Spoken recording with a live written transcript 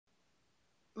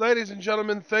ladies and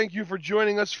gentlemen, thank you for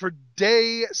joining us for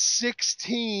day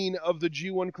 16 of the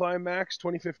G1 Climax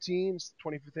 2015. It's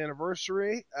the 25th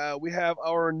anniversary. We have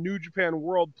our New Japan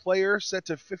World player set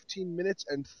to 15 minutes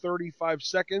and 35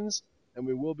 seconds, and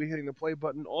we will be hitting the play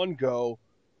button on go.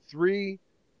 3,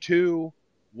 2,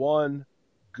 1,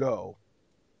 go.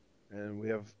 And we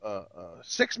have a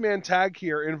six-man tag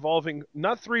here involving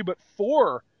not 3 but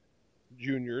 4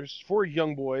 juniors, 4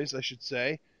 young boys, I should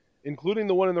say, including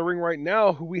the one in the ring right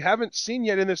now who we haven't seen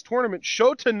yet in this tournament,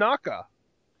 Sho Tanaka.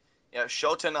 Yeah,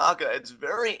 Sho Tanaka. It's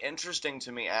very interesting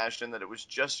to me, Ashton, that it was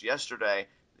just yesterday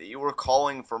that you were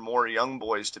calling for more young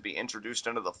boys to be introduced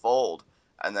into the fold,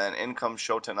 and then in comes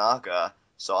Sho Tanaka.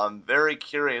 So I'm very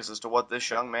curious as to what this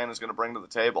young man is going to bring to the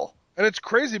table. And it's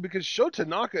crazy because Sho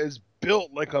Tanaka is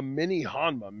built like a mini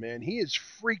Hanma, man. He is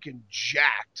freaking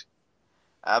jacked.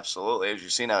 Absolutely. As you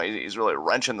see now, he's really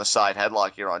wrenching the side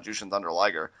headlock here on Jushin Thunder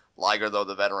Liger. Liger, though,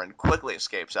 the veteran, quickly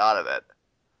escapes out of it.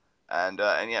 And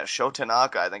yeah, Sho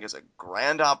Tanaka, I think, is a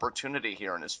grand opportunity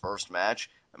here in his first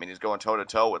match. I mean, he's going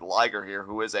toe-to-toe with Liger here,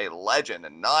 who is a legend. A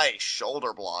nice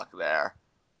shoulder block there.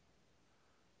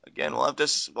 Again,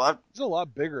 He's a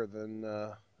lot bigger than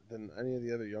any of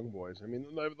the other young boys. I mean,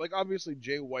 like, obviously,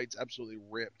 Jay White's absolutely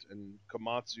ripped, and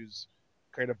Komatsu's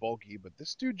kind of bulky, but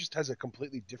this dude just has a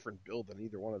completely different build than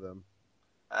either one of them.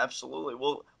 Absolutely.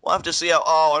 We'll have to see how...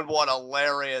 Oh, and what a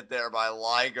lariat there by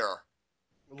Liger.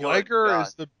 Liger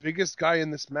is the biggest guy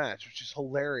in this match, which is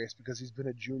hilarious because he's been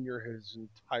a junior his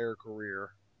entire career.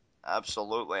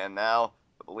 Absolutely. And now,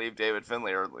 I believe David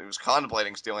Finlay, or he was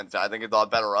contemplating stealing the tag. I think he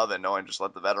thought better of it, knowing just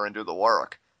let the veteran do the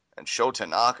work. And Sho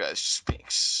Tanaka is just being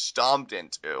stomped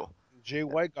into. Jay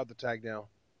White got the tag now.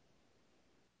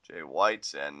 Jay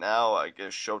White, and now I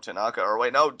guess Sho Tanaka, or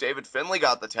wait, no, David Finlay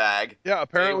got the tag. Yeah,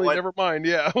 apparently, never mind.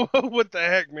 Yeah, what the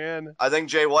heck, man? I think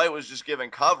Jay White was just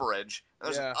giving coverage. And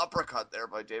there's an uppercut there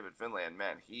by David Finlay, and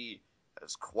man, he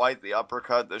has quite the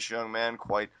uppercut, this young man,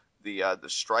 quite the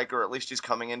striker. At least he's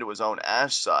coming into his own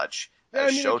as such. Yeah,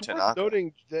 I mean, Sho it's Tanaka. worth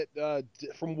noting that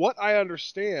from what I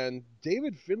understand,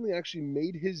 David Finlay actually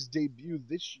made his debut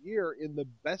this year in the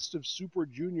Best of Super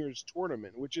Juniors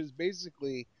tournament, which is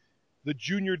basically the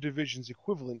junior division's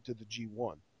equivalent to the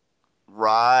G1.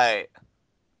 Right.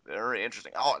 Very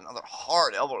interesting. Oh, another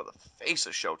hard elbow to the face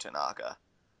of Sho Tanaka.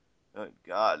 Good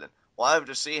God. We'll have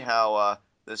to see how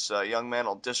this young man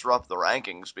will disrupt the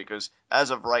rankings, because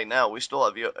as of right now, we still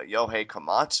have Yohei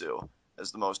Komatsu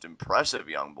as the most impressive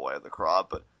young boy of the crop,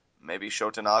 but maybe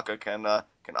Sho Tanaka can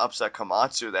upset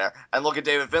Komatsu there. And look at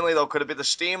David Finlay, though. Could it be the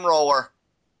steamroller?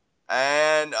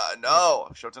 And no.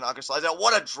 Sho Tanaka slides out.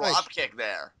 What a drop kick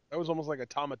there. That was almost like a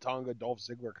Tama Tonga, Dolph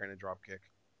Ziggler kind of drop kick.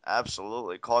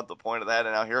 Absolutely. Caught the point of that,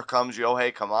 and now here comes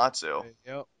Yohei Komatsu.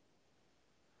 Yep.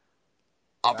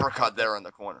 Uppercut there in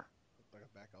the corner. Looked like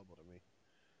a back elbow to me.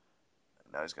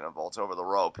 And now he's going to vault over the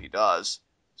rope. He does.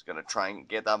 He's going to try and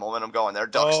get that momentum going there.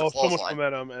 Ducks the clothesline. So much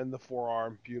momentum, and the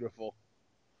forearm. Beautiful.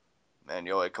 Man,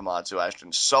 Yohei Komatsu,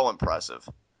 Ashton, so impressive.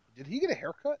 Did he get a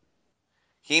haircut?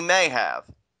 He may have.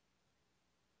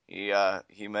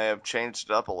 He may have changed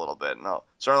it up a little bit. No,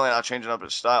 certainly not changing up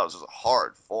his style. This is a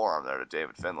hard forearm there to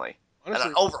David Finlay. Honestly,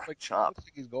 and an overhead chop. Looks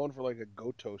like he's going for like a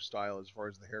Goto style as far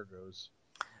as the hair goes.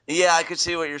 Yeah, I could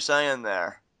see what you're saying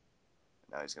there.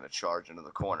 Now he's going to charge into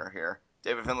the corner here.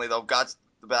 David Finlay, though, got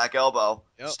the back elbow.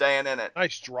 Yep. Staying in it.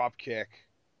 Nice drop kick.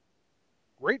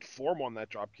 Great form on that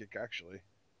drop kick, actually.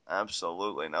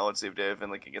 Absolutely. Now let's see if David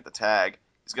Finlay can get the tag.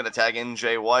 He's going to tag in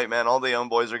Jay White, man. All the young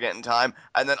boys are getting time.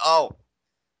 And then, look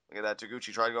at that.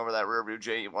 Taguchi tried to go over that rear view.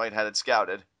 Jay White had it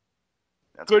scouted.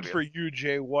 That's good for you,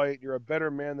 Jay White. You're a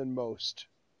better man than most.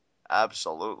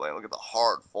 Absolutely. Look at the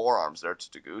hard forearms there to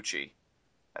Taguchi.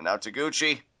 And now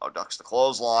Taguchi, ducks the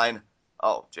clothesline.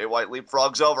 Jay White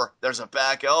leapfrogs over. There's a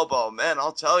back elbow. Man,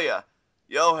 I'll tell you.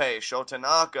 Yohei, Sho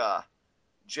Tanaka,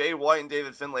 Jay White, and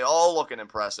David Finlay all looking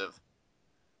impressive.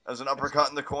 There's an uppercut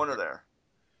in the corner there.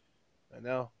 I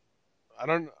know.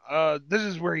 This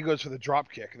is where he goes for the drop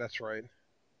kick. That's right.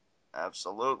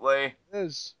 Absolutely. It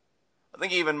is. I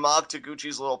think he even mocked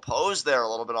Taguchi's little pose there a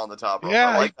little bit on the top rope.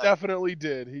 Yeah, he definitely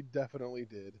did. He definitely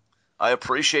did. I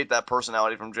appreciate that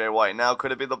personality from Jay White. Now,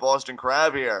 could it be the Boston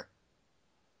Crab here?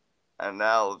 And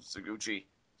now Taguchi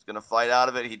is going to fight out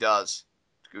of it. He does.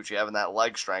 Taguchi having that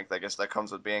leg strength. I guess that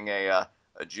comes with being a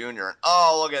junior.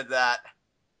 And, look at that.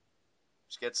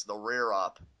 Just gets the rear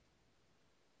up.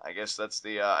 I guess that's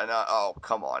the...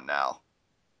 come on now.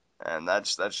 And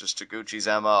that's just Taguchi's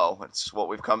M.O. It's what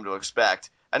we've come to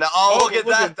expect. And now, look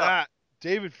at that.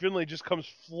 David Finlay just comes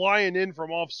flying in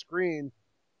from off screen.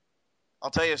 I'll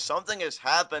tell you, something has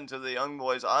happened to the young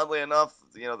boys. Oddly enough,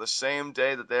 the same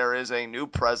day that there is a new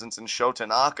presence in Sho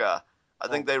Tanaka, I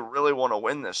think they really want to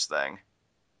win this thing.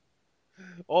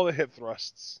 All the hip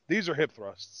thrusts. These are hip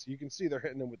thrusts. You can see they're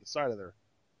hitting them with the side of their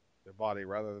body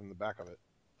rather than the back of it.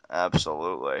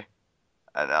 Absolutely.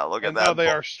 And now look at And that. now they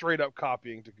are straight up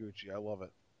copying Taguchi. I love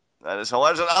it. That is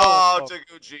hilarious. Oh,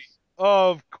 Taguchi.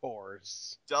 Of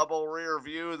course. Double rear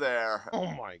view there. Oh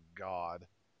my god.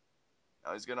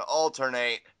 Now he's going to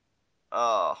alternate.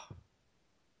 Oh.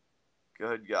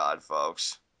 Good God,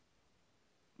 folks.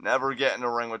 Never get in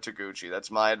a ring with Taguchi. That's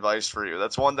my advice for you.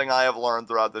 That's one thing I have learned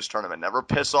throughout this tournament. Never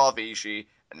piss off Ishii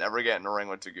and never get in a ring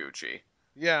with Taguchi.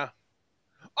 Yeah.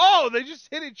 Oh, they just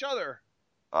hit each other.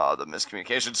 Oh, the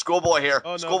miscommunication. Schoolboy here.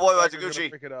 Oh, no, Schoolboy by Liger's gonna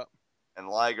Taguchi. pick it up. And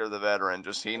Liger, the veteran,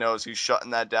 he knows he's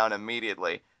shutting that down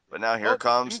immediately. But now here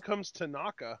comes... In comes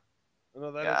Tanaka. Oh,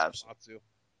 no, that is Komatsu.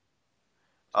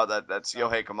 Oh, that's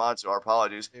Yohei Komatsu. Our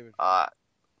apologies. Look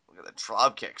at the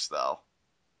drop kicks, though.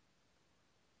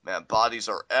 Man, bodies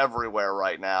are everywhere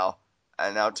right now.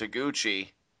 And now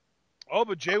Taguchi. Oh,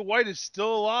 but Jay White is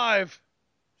still alive.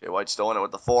 Jay White's still in it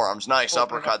with the forearms. Nice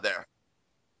uppercut there.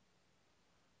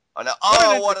 Oh,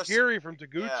 now, what a Kiri from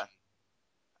Taguchi. Yeah.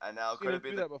 And now could it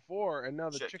be that before? And now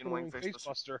the chicken wing face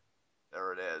buster.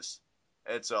 There it is.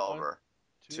 It's over.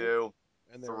 1, 2,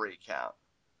 3 count.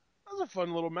 That was a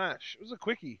fun little match. It was a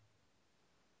quickie.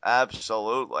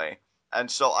 Absolutely.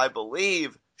 And so I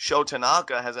believe Sho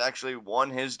Tanaka has actually won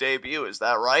his debut. Is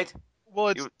that right? Well,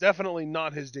 it's definitely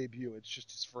not his debut. It's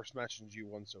just his first match in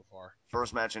G1 so far.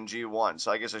 First match in G1.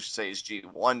 So I guess I should say his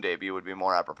G1 debut would be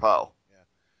more apropos.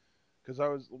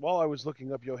 Because while I was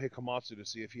looking up Yohei Komatsu to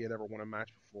see if he had ever won a match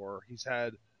before, he's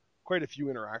had quite a few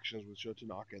interactions with Sho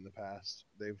Tanaka in the past.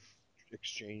 They've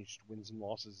exchanged wins and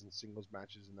losses in singles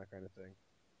matches and that kind of thing.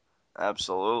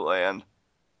 Absolutely, and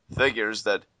figures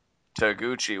that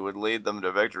Taguchi would lead them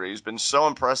to victory. He's been so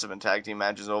impressive in tag team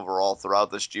matches overall throughout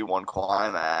this G1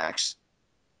 Climax.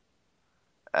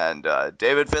 And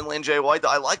David Finlay and Jay White,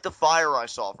 I like the fire I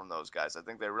saw from those guys. I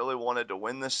think they really wanted to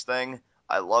win this thing.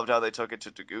 I loved how they took it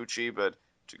to Taguchi, but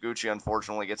Taguchi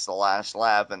unfortunately gets the last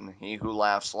laugh, and he who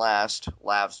laughs last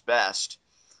laughs best.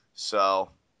 So,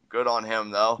 good on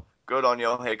him, though. Good on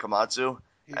Yohei Komatsu,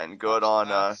 and good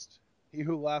on... He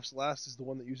who laughs last is the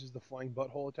one that uses the flying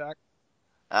butthole attack?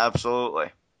 Absolutely.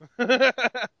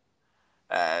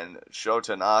 And Sho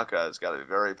Tanaka has got to be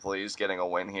very pleased getting a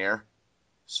win here.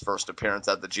 His first appearance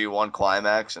at the G1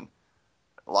 Climax, and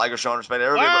Liger showing respect to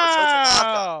everybody.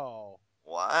 Wow!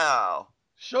 Wow.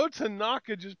 Sho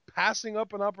Tanaka just passing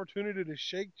up an opportunity to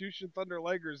shake Jushin Thunder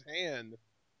Liger's hand.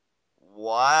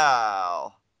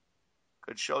 Wow.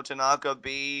 Could Sho Tanaka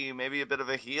be maybe a bit of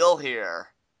a heel here?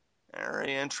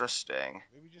 Very interesting.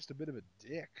 Maybe just a bit of a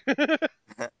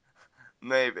dick.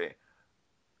 Maybe.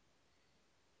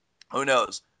 Who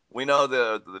knows? We know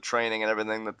the training and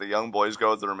everything that the young boys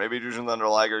go through. Maybe Jushin Thunder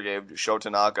Liger gave Sho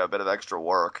Tanaka a bit of extra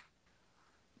work.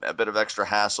 A bit of extra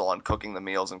hassle on cooking the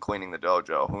meals and cleaning the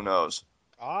dojo. Who knows?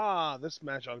 This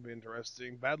match ought to be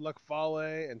interesting. Bad Luck Fale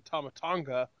and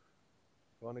Tonga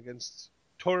going against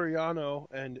Toru Yano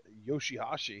and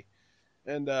YOSHI-HASHI.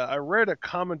 And I read a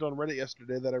comment on Reddit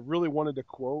yesterday that I really wanted to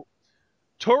quote.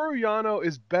 Toru Yano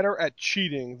is better at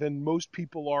cheating than most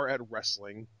people are at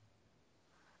wrestling.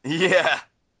 Yeah.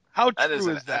 How true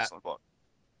is that? Excellent quote.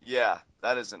 Yeah,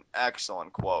 that is an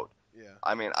excellent quote. Yeah.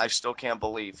 I mean, I still can't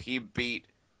believe he beat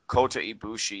Kota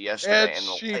Ibushi yesterday in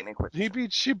the lightning quick. He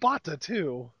beat Shibata,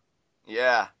 too.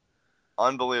 Yeah.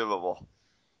 Unbelievable.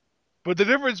 But the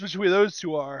difference between those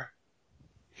two are,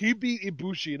 he beat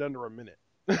Ibushi in under a minute.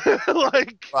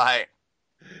 Right.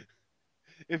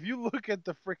 If you look at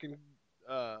the freaking,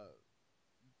 the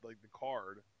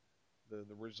card, the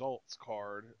results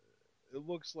card, it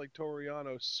looks like Toru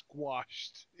Yano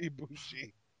squashed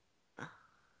Ibushi.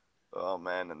 Oh,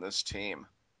 man, and this team.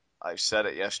 I said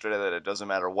it yesterday that it doesn't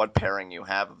matter what pairing you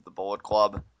have of the Bullet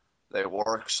Club. They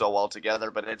work so well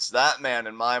together, but it's that man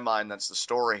in my mind that's the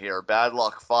story here. Bad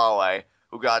Luck Fale,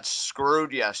 who got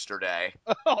screwed yesterday.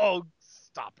 Oh,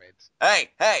 stop it.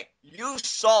 Hey, you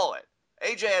saw it.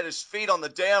 AJ had his feet on the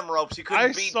damn ropes. He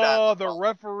couldn't beat Bad Luck. I saw the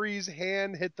referee's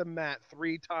hand hit the mat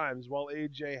 3 times while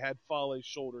AJ had Fale's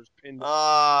shoulders pinned.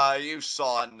 You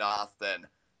saw nothing.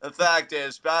 The fact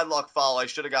is, Bad Luck Fale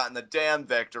should have gotten the damn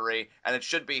victory, and it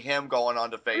should be him going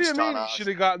on to face Tanahashi. What do you mean he should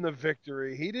have gotten the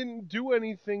victory? He didn't do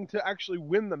anything to actually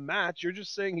win the match. You're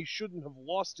just saying he shouldn't have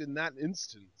lost in that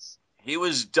instance. He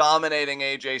was dominating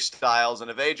AJ Styles,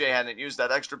 and if AJ hadn't used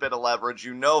that extra bit of leverage,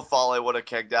 Fale would have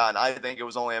kicked out, and I think it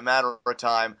was only a matter of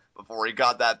time before he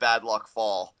got that bad luck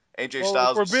fall. Styles.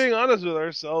 If we're being honest with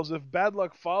ourselves, if Bad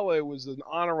Luck Fale was an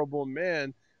honorable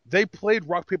man, they played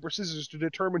rock, paper, scissors to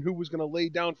determine who was going to lay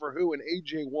down for who, and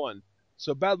AJ won.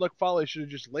 So Bad Luck Fale should have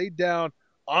just laid down,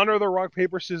 honor the rock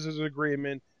paper scissors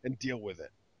agreement, and deal with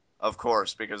it. Of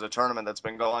course, because a tournament that's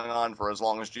been going on for as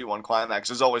long as G1 Climax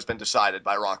has always been decided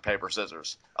by rock, paper,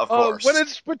 scissors. Of When course.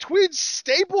 it's between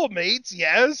stablemates,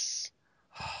 yes.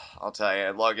 I'll tell you,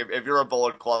 look, if you're a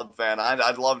Bullet Club fan,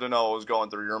 I'd love to know what was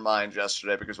going through your mind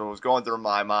yesterday, because what was going through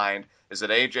my mind is that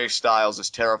AJ Styles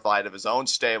is terrified of his own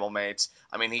stablemates.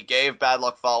 I mean, he gave Bad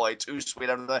Luck Fale too sweet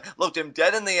after that, looked him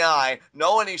dead in the eye,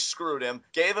 knowing he screwed him,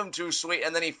 gave him too sweet,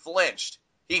 and then he flinched.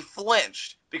 He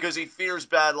flinched because he fears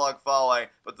Bad Luck Fale.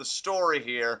 But the story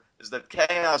here is that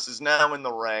Chaos is now in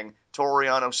the ring. Toru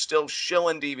Yano still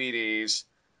shilling DVDs.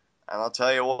 And I'll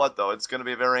tell you what, though, it's going to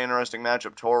be a very interesting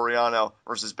matchup. Toru Yano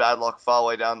versus Bad Luck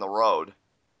Fale down the road.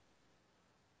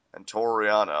 And Toru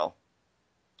Yano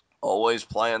always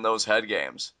playing those head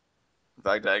games. In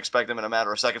fact, I expect him in a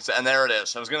matter of seconds. And there it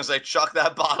is. I was going to say, chuck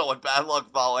that bottle at Bad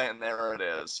Luck Fale, and there it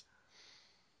is.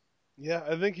 Yeah,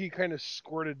 I think he kind of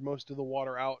squirted most of the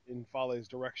water out in Fale's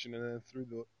direction and then threw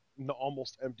the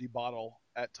almost empty bottle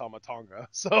at Tonga.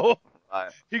 So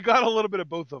Right. he got a little bit of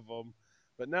both of them.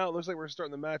 But now it looks like we're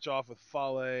starting the match off with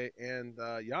Fale and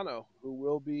Yano, who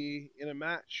will be in a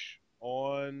match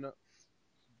on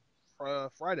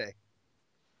Friday.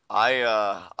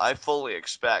 I fully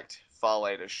expect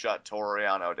Fale to shut Toru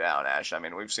Yano down, Ash. I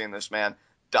mean, we've seen this man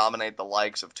dominate the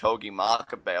likes of Togi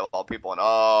Makabe, all people, and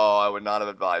I would not have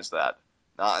advised that.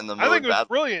 Not in the I think mood. it was Bad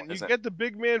brilliant. You isn't. get the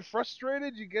big man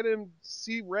frustrated, you get him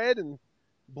see red and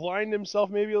blind himself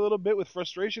maybe a little bit with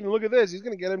frustration. And look at this, he's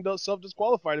going to get himself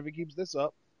disqualified if he keeps this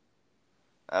up.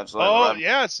 Absolutely. Oh The ref.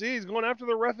 yeah, see, he's going after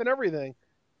the ref and everything.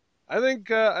 I think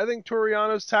Toru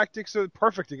Yano's tactics are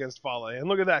perfect against Fale. And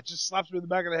look at that, just slaps him in the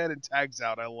back of the head and tags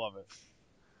out. I love it.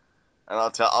 And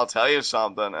I'll tell you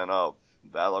something. And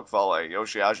Bad Luck Fale.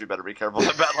 YOSHI-HASHI better be careful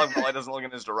that Bad Luck Fale doesn't look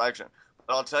in his direction.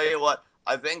 But I'll tell you what.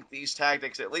 I think these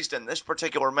tactics, at least in this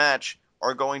particular match,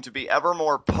 are going to be ever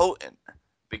more potent,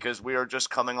 because we are just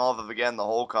coming off of, again, the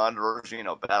whole controversy.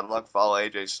 Bad Luck Fale,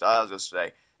 AJ Styles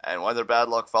yesterday, and whether Bad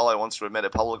Luck Fale wants to admit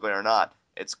it publicly or not,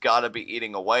 it's got to be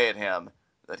eating away at him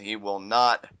that he will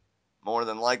not, more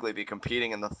than likely, be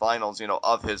competing in the finals,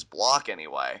 of his block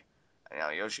anyway. And,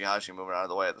 YOSHI-HASHI moving out of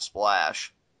the way of the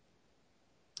splash.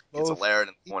 Gets a Both Laird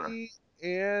in the corner. he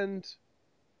and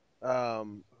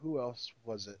who else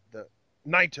was it?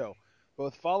 Naito.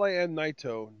 Both Fale and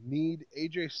Naito need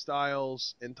AJ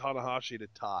Styles and Tanahashi to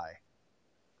tie.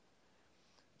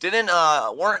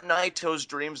 Weren't Naito's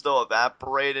dreams though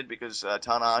evaporated because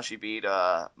Tanahashi beat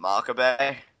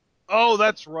Makabe? Oh,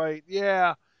 that's right.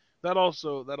 Yeah, that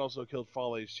also killed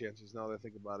Fale's chances. Now that I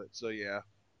think about it. So yeah.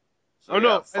 So Oh yeah,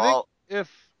 no, I think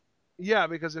if yeah,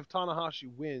 because if Tanahashi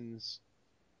wins,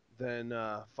 then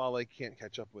Fale can't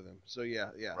catch up with him. So yeah,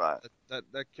 right,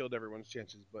 that killed everyone's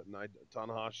chances. But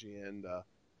Tanahashi and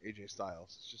AJ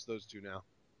Styles. It's just those two now.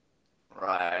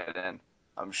 right, and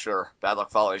I'm sure Bad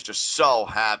Luck Fale is just so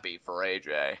happy for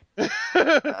AJ.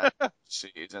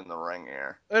 See, he's in the ring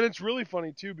here. And it's really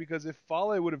funny too because if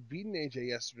Fale would have beaten AJ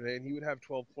yesterday and he would have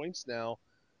 12 points now,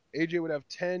 AJ would have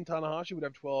 10, Tanahashi would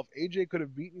have 12. AJ could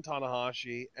have beaten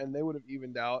Tanahashi and they would have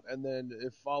evened out. And then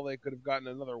if Fale could have gotten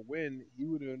another win, he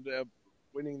would have ended up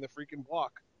winning the freaking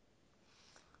block.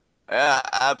 Yeah,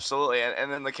 absolutely.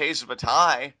 And in the case of a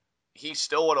tie, he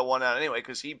still would have won out anyway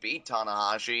because he beat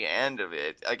Tanahashi. And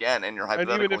again, in your And even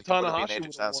hypothetical, if he would have beaten Tanahashi AJ would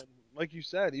have Styles. won, like you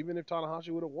said, even if Tanahashi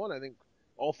would have won, I think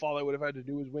all Fale would have had to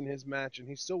do was win his match and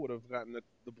he still would have gotten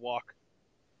the block.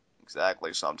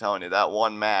 Exactly. So I'm telling you, that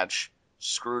one match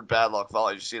screwed Bad Luck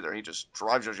Fale. You see there, he just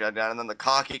drives Yoshi down, and then the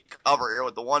cocky cover here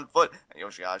with the 1 foot, and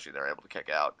YOSHI-HASHI they're able to kick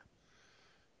out.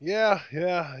 Yeah,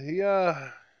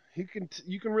 he can.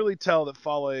 You can really tell that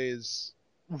Fale is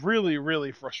really,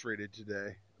 really frustrated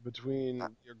today between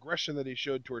the aggression that he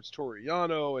showed towards Toru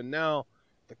Yano and now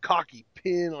the cocky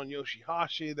pin on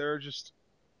YOSHI-HASHI. There are just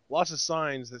lots of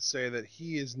signs that say that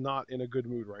he is not in a good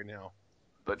mood right now.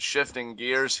 But shifting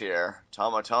gears here,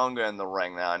 Tonga in the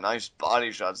ring now. Nice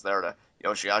body shots there to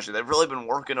YOSHI-HASHI. They've really been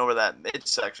working over that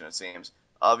midsection, it seems,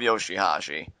 of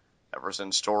YOSHI-HASHI ever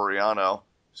since Toru Yano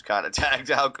was kind of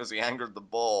tagged out because he angered the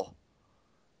bull.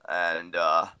 And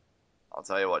I'll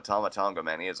tell you what, Tonga,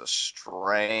 man, he is a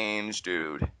strange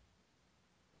dude.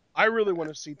 I really want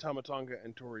to see Tonga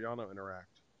and Toru Yano interact.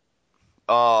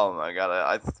 Oh my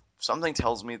god, something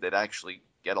tells me they'd actually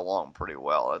get along pretty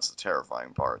well. That's the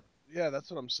terrifying part. Yeah,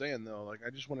 that's what I'm saying though. Like,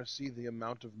 I just want to see the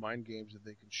amount of mind games that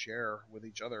they can share with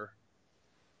each other.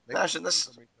 They can Gosh, and learn this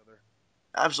from each other.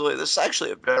 absolutely, this is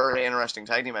actually a very interesting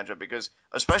tag team matchup because,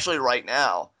 especially right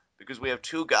now, because we have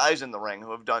two guys in the ring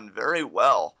who have done very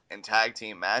well in tag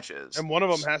team matches. And one of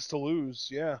them has to lose.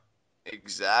 Yeah.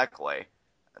 Exactly.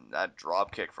 And that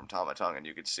drop kick from Tama Tonga, and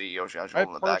you could see YOSHI-HASHI I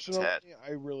holding the back of his personally, head.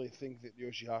 I really think that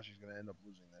YOSHI-HASHI is going to end up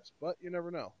losing this, but you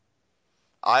never know.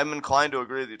 I'm inclined to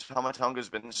agree that Tama Tonga's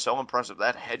been so impressive.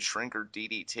 That head shrinker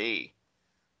DDT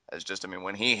is just, I mean,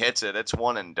 when he hits it, it's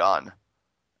one and done.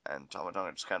 And Tama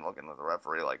Tonga just kind of looking at the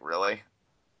referee like, really?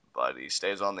 But he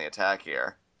stays on the attack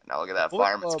here. Now look at that Bullet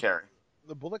fireman's Club, carry.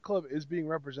 the Bullet Club is being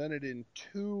represented in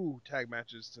 2 tag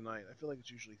matches tonight. I feel like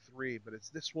it's usually 3, but it's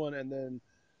this one and then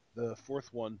the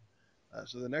 4th one.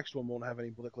 So the next one won't have any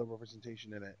Bullet Club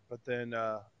representation in it. But then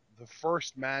the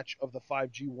first match of the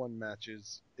 5G1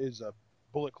 matches is a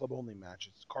Bullet Club only match.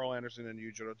 It's Carl Anderson and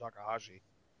Yujiro Takahashi.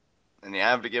 And you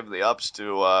have to give the ups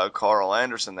to Carl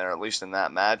Anderson there, at least in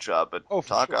that matchup. But Oh, for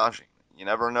Takahashi, sure. you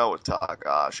never know with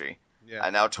Takahashi. Yeah.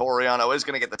 And now Toru Yano is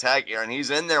going to get the tag here, and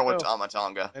he's in there with Oh. Tama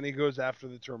Tonga. And he goes after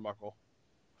the turnbuckle.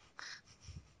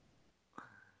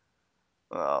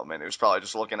 Oh, man, he was probably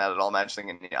just looking at it all match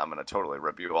thinking, yeah, I'm going to totally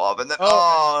rip you off. And then,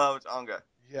 Tonga.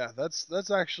 Yeah,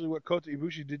 that's actually what Kota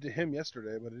Ibushi did to him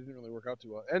yesterday, but it didn't really work out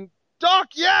too well. And duck,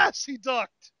 yes, he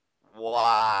ducked.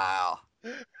 Wow.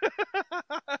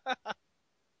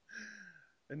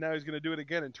 And now he's going to do it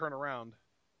again and turn around.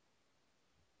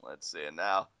 Let's see it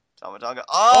now. Tama Tonga.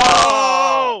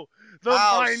 Oh! The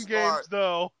How mind smart. games,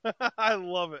 though. I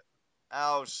love it.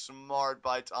 How smart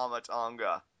by Tama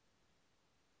Tonga.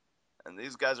 And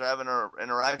these guys are having an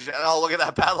interaction. Oh, look at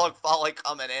that bad luck Fale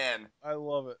coming in. I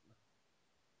love it.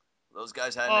 Those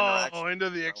guys had an interaction. Oh, into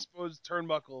the exposed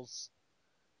turnbuckles.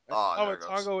 And Oh, there it goes.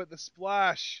 Tonga with the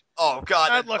splash. Oh, God.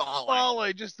 Bad luck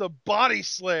Fale, just a body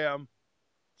slam.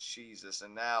 Jesus,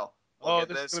 and now look at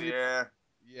this here.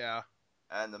 Yeah.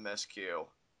 And the miscue.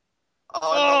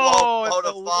 Oh, and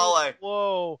the low to Fale.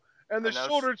 Whoa. And the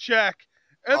shoulder check.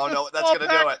 And no, that's going to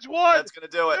do it. 1, that's going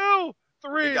to do it. 2,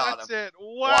 3, that's him. it.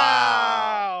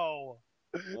 Wow.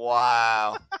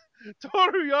 Wow.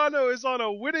 Toru Yano is on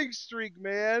a winning streak,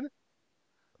 man.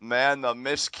 Man, the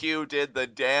miscue did the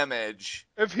damage.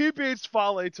 If he beats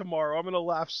Fale tomorrow, I'm going to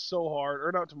laugh so hard.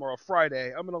 Or not tomorrow, Friday.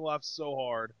 I'm going to laugh so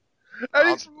hard. And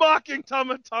he's mocking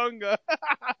Tama Tonga.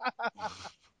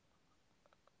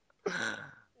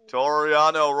 Toru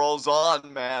Yano rolls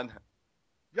on, man.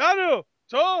 Yano,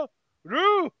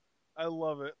 Toru. I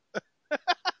love it.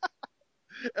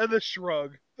 And the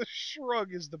shrug. The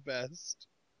shrug is the best.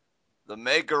 The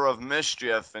maker of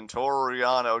mischief in Toru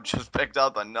Yano just picked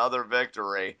up another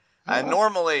victory. And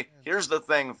normally, here's the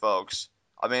thing, folks.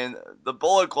 I mean, the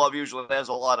Bullet Club usually has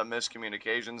a lot of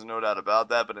miscommunications, no doubt about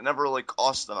that, but it never really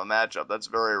cost them a matchup. That's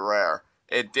very rare.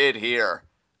 It did here.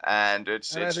 And I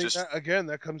think just...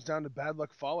 that comes down to bad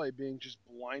luck Fale being just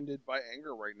blinded by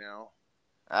anger right now.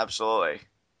 Absolutely.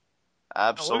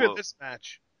 Now look at this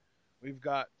match. We've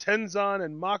got Tenzan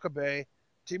and Makabe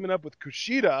teaming up with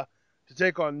Kushida to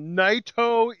take on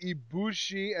Naito,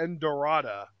 Ibushi, and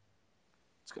Dorada.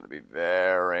 It's going to be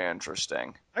very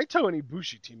interesting. Naito and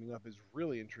Ibushi teaming up is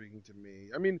really intriguing to me.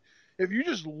 I mean, if you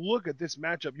just look at this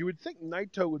matchup, you would think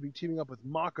Naito would be teaming up with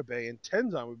Makabe and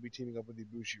Tenzan would be teaming up with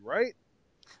Ibushi, right?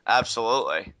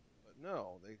 Absolutely. But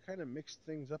no, they kind of mixed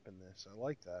things up in this. I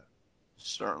like that.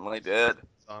 Certainly did.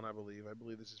 Tenzan, I believe. I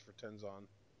believe this is for Tenzan.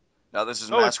 No, this is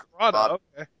Mascara.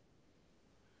 Okay.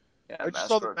 Yeah, I just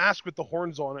saw the mask with the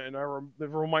horns on it, and it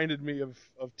reminded me of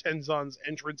Tenzan's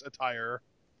entrance attire.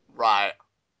 Right.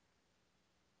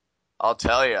 I'll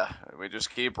tell you, we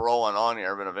just keep rolling on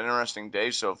here. Been an interesting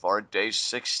day so far. Day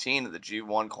 16 of the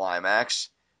G1 Climax,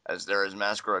 as there is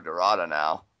Mascara Dorada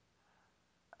now.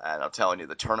 And I'm telling you,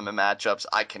 the tournament matchups,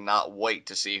 I cannot wait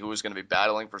to see who is going to be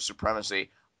battling for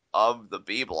supremacy of the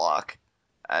B block.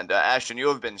 And Ashton, you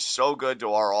have been so good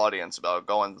to our audience about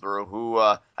going through who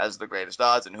has the greatest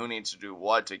odds and who needs to do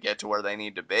what to get to where they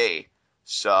need to be.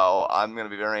 So I'm going to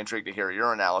be very intrigued to hear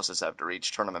your analysis after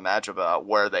each tournament match about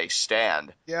where they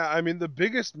stand. Yeah, I mean, the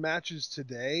biggest matches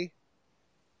today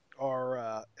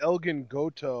are Elgin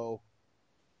Goto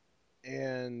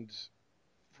and,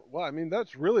 well, I mean,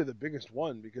 that's really the biggest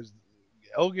one because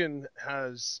Elgin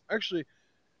has, actually,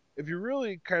 if you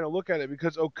really kind of look at it,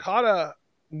 because Okada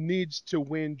needs to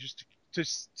win just to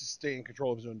stay in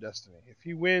control of his own destiny. If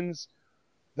he wins,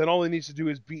 then all he needs to do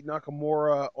is beat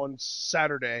Nakamura on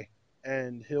Saturday,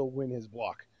 and he'll win his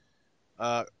block.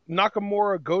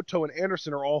 Nakamura, Goto, and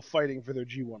Anderson are all fighting for their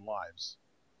G1 lives.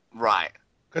 Right.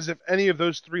 Because if any of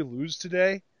those three lose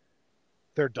today,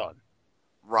 they're done.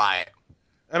 Right.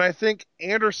 And I think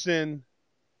Anderson,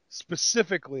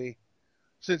 specifically,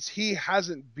 since he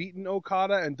hasn't beaten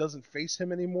Okada and doesn't face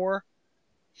him anymore,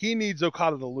 he needs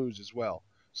Okada to lose as well.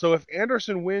 So if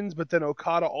Anderson wins, but then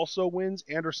Okada also wins,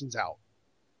 Anderson's out.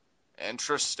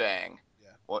 Interesting.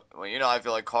 Yeah. Well, I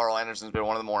feel like Carl Anderson's been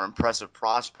one of the more impressive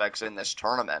prospects in this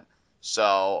tournament.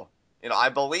 So, I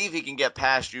believe he can get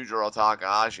past Yujiro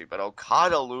Takahashi, but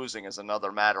Okada losing is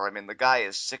another matter. I mean, the guy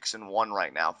is 6-1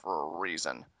 right now for a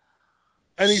reason.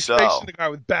 And he's facing So, the guy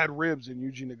with bad ribs in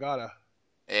Yuji Nagata.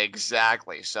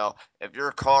 exactly. So, if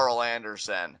you're Carl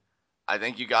Anderson, I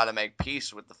think you got to make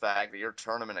peace with the fact that your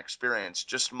tournament experience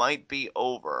just might be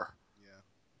over. Yeah.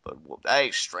 But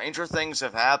hey, stranger things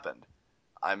have happened.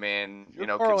 I mean, If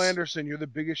you're Carl Anderson, you're the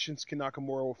biggest Shinsuke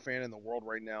Nakamura fan in the world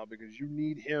right now because you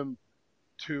need him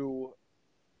to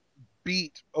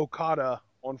beat Okada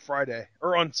on Friday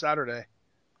or on Saturday.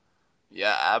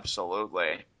 yeah,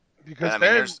 absolutely. And Because I mean,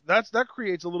 then here's that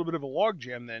creates a little bit of a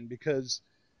logjam then because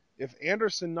if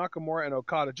Anderson, Nakamura, and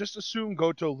Okada, just assume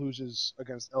Goto loses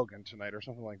against Elgin tonight or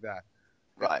something like that.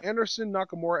 If right. Anderson,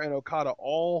 Nakamura, and Okada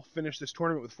all finish this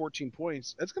tournament with 14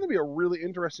 points, it's going to be a really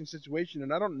interesting situation,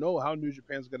 and I don't know how New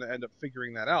Japan's going to end up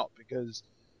figuring that out because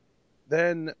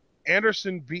then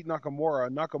Anderson beat Nakamura,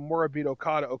 Nakamura beat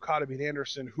Okada, Okada beat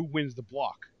Anderson. Who wins the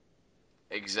block?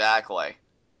 Exactly.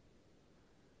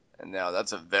 And now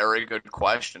that's a very good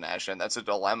question, Ashton. That's a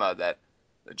dilemma that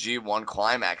the G1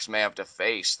 Climax may have to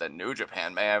face, that New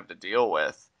Japan may have to deal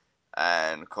with.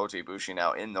 And Kota Ibushi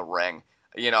now in the ring.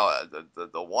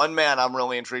 The one man I'm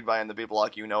really intrigued by in the B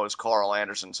block, is Carl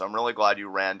Anderson. So I'm really glad you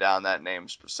ran down that name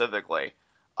specifically.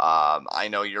 I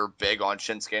know you're big on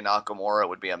Shinsuke Nakamura. It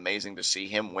would be amazing to see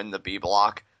him win the B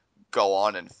block, go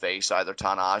on and face either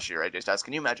Tanahashi or AJ Styles.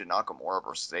 Can you imagine Nakamura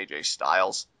versus AJ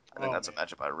Styles? I think Oh that's a man.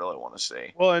 matchup I really want to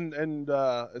see. Well, and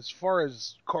as far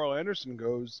as Carl Anderson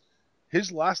goes,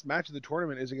 his last match of the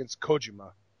tournament is against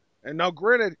Kojima. And now,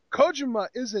 granted, Kojima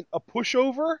isn't a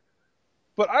pushover,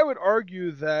 but I would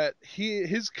argue that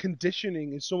his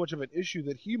conditioning is so much of an issue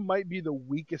that he might be the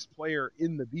weakest player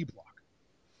in the B block.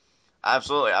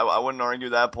 Absolutely. I wouldn't argue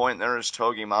that point. There is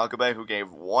Togi Makabe, who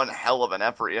gave one hell of an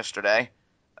effort yesterday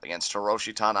against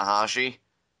Hiroshi Tanahashi.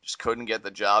 Just couldn't get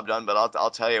the job done. But I'll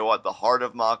tell you what, the heart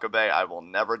of Makabe, I will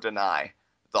never deny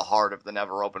the heart of the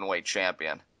never open weight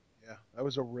champion. Yeah, that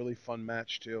was a really fun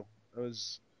match too. It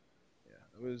was.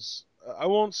 I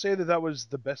won't say that that was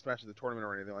the best match of the tournament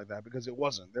or anything like that because it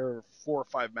wasn't. There were 4 or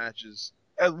 5 matches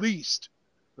at least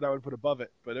that I would put above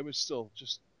it, but it was still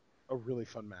just a really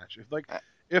fun match.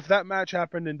 If that match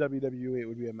happened in WWE, it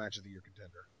would be a match of the year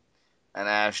contender. And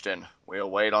Ashton, we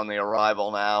await on the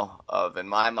arrival now of, in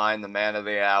my mind, the man of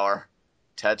the hour,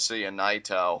 Tetsuya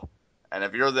Naito. And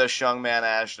if you're this young man,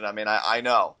 Ashton, I mean, I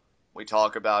know we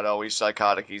talk about, oh, he's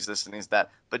psychotic, he's this and he's that.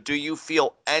 But do you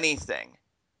feel anything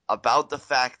about the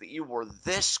fact that you were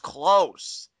this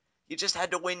close? You just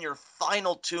had to win your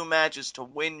final 2 matches to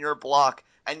win your block,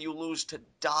 and you lose to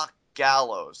Doc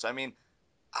Gallows. I mean,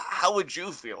 how would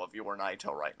you feel if you were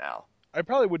Naito right now? I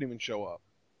probably wouldn't even show up.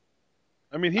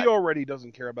 I mean, he I, already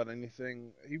doesn't care about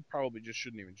anything. He probably just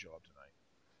shouldn't even show up tonight.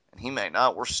 and he may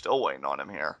not. We're still waiting on him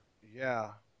here. Yeah.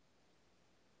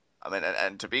 I mean,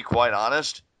 and to be quite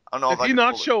honest, I don't know Did if I he could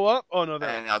not fully. show up? Oh no, there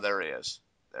And he now is. there he is.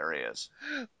 There he is.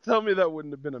 Tell me that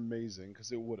wouldn't have been amazing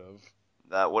because it would have.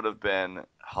 That would have been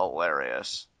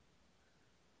hilarious.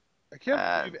 I can't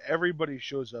And believe everybody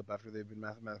shows up after they've been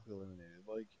mathematically eliminated.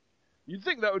 Like, you'd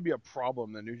think that would be a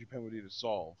problem that New Japan would need to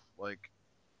solve. Like,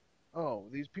 oh,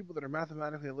 these people that are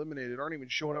mathematically eliminated aren't even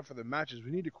showing up for the matches.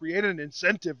 We need to create an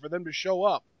incentive for them to show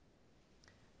up.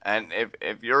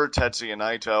 if you're Tetsuya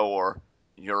Naito, or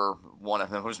you're one of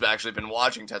them who's actually been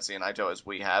watching Tetsuya Naito as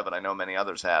we have, and I know many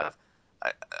others have,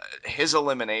 his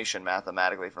elimination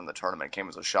mathematically from the tournament came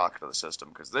as a shock to the system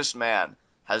because this man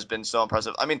has been so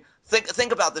impressive. I mean,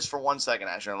 think about this for 1 second,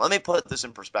 Asher. Let me put this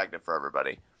in perspective for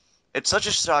everybody. It's such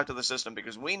a shock to the system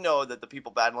because we know that the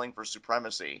people battling for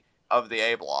supremacy of the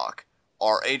A block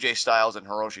are AJ Styles and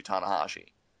Hiroshi Tanahashi.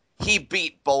 He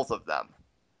beat both of them.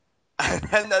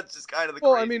 And that's just kind of the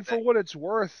Well, I crazy mean, for thing. what it's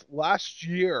worth, last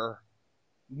year,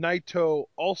 Naito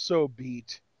also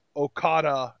beat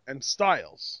Okada and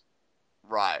Styles.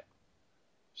 Right,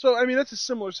 So, I mean, that's a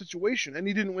similar situation, and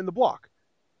he didn't win the block.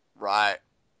 right.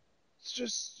 It's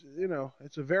just,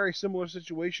 it's a very similar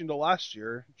situation to last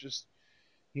year. Just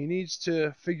he needs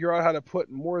to figure out how to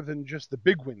put more than just the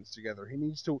big wins together. He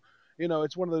needs to,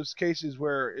 it's one of those cases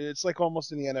where it's like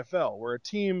almost in the NFL, where a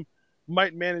team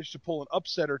might manage to pull an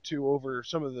upset or two over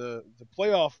some of the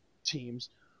playoff teams,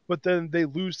 but then they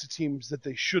lose to teams that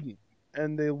they shouldn't,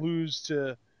 and they lose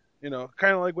to,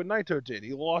 kind of like what Naito did.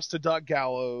 He lost to Doc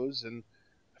Gallows, and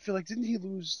I feel like didn't he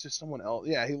lose to someone else?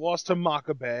 Yeah, he lost to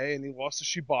Makabe, and he lost to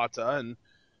Shibata, and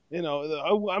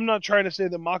I'm not trying to say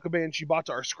that Makabe and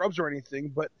Shibata are scrubs or anything,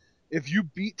 but if you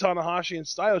beat Tanahashi and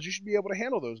Styles, you should be able to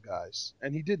handle those guys,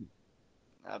 and he didn't.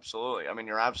 Absolutely. I mean,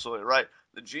 you're absolutely right.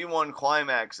 the G1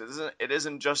 Climax, it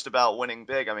isn't just about winning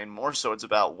big. I mean, more so it's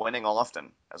about winning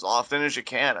as often as you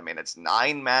can. I mean, it's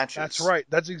 9 That's matches. right.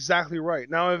 That's exactly right.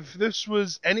 Now, if this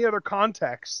was any other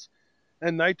context,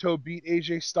 and Naito beat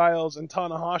AJ Styles and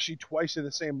Tanahashi twice in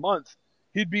the same month,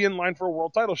 he'd be in line for a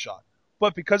world title shot.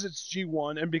 But because it's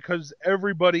G1 and because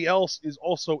everybody else is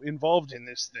also involved in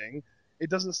this thing, it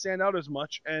doesn't stand out as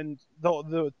much. And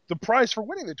the prize for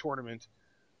winning the tournament,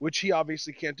 which he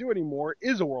obviously can't do anymore,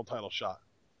 is a world title shot.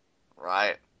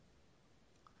 Right.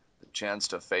 The chance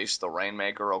to face the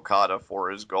Rainmaker Okada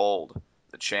for his gold.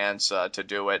 The chance to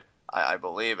do it, I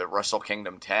believe, at Wrestle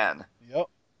Kingdom 10. Yep.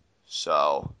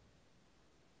 So,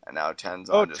 and now Tenzan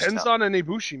Oh, just Tenzan and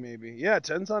Ibushi, maybe. Yeah,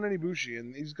 Tenzan and Ibushi.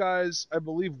 And these guys, I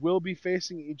believe, will be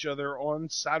facing each other on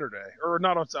Saturday. Or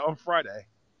not on Friday.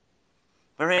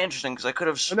 very interesting because I could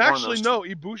have And sworn actually, those no,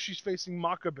 two. Ibushi's facing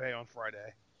Makabe on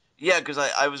Friday. Yeah, because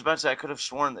I was about to say I could have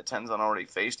sworn that Tenzan already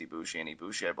faced Ibushi, and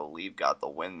Ibushi, I believe, got the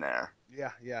win there.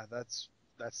 Yeah, that's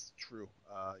true.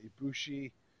 Ibushi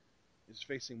is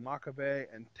facing Makabe,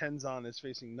 and Tenzan is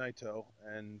facing Naito,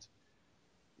 and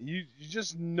you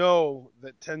just know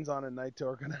that Tenzan and Naito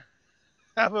are gonna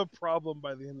have a problem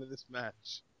by the end of this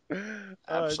match. I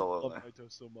just love Absolutely. Naito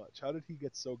so much. How did he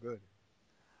get so good?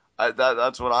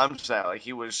 That's what I'm saying. Like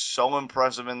he was so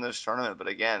impressive in this tournament, but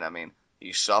again, I mean,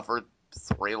 he suffered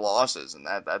 3 losses, and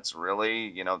that's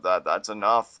really that's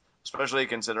enough, especially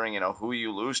considering who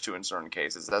you lose to in certain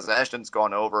cases. As Ashton's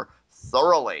gone over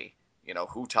thoroughly,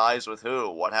 who ties with who,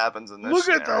 what happens in this Look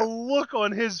at the scenario. look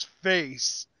on his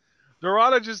face.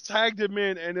 Dorada just tagged him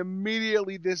in, and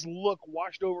immediately this look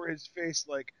washed over his face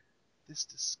like, this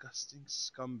disgusting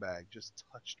scumbag just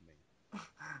touched me.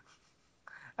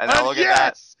 And now And look at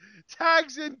that. yes!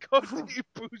 Tags in Kota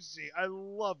Ibushi. I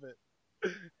love it.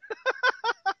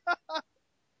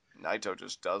 Naito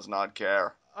just does not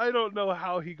care. I don't know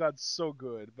how he got so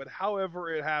good, but however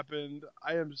it happened,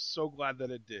 I am so glad that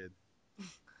it did.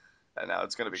 And now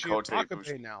it's going to be She has Kota Ibushi.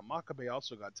 Makabe now. Makabe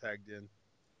also got tagged in.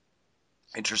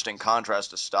 Interesting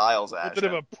contrast to Styles, A bit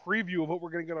of Ashton. a preview of what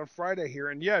we're going to get on Friday here.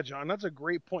 And yeah, John, that's a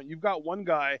great point. You've got one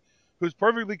guy who's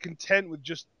perfectly content with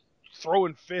just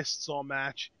throwing fists all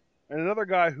match, and another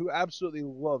guy who absolutely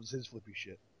loves his flippy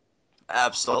shit.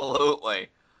 Absolutely.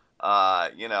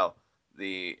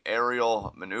 The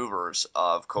aerial maneuvers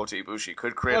of Kota Ibushi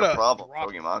could create What a a problem for drop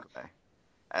Togi kick. Makabe.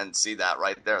 And see that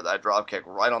right there, that drop kick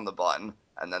right on the button,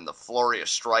 and then the flurry of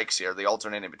strikes here, the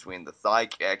alternating between the thigh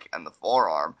kick and the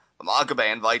forearm. The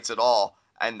Makabe invites it all.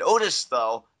 And notice,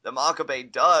 though, that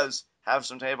Makabe does have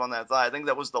some tape on that thigh. I think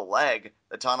that was the leg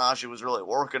that Tanahashi was really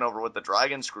working over with the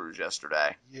dragon screws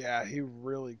yesterday. Yeah, he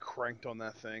really cranked on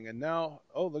that thing. And now,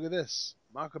 oh, look at this.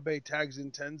 Makabe tags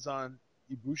in Tenzan.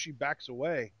 Ibushi backs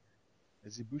away.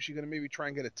 Is Ibushi going to maybe try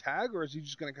and get a tag, or is he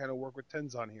just going to kind of work with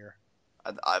Tenzan here?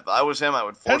 If I was him, I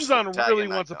would forcefully Tenzan tag really in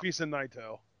wants a Naito. piece of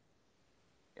Naito.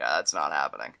 Yeah, that's not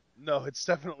happening. No, it's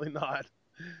definitely not.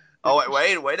 Oh,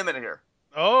 wait a minute here.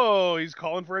 Oh, he's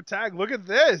calling for a tag. Look at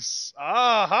this.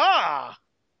 Aha!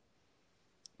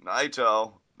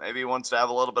 Naito, maybe he wants to have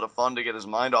a little bit of fun to get his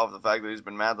mind off the fact that he's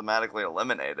been mathematically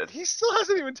eliminated. He still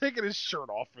hasn't even taken his shirt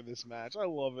off for this match. I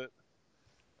love it.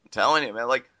 I'm telling you, man.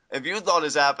 Like, if you thought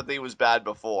his apathy was bad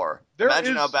before, There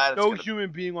imagine how is bad it's no gonna be.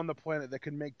 human being on the planet that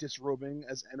can make disrobing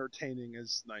as entertaining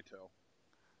as Naito.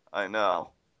 I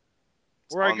know.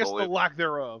 It's Or I guess the unbelievable. lack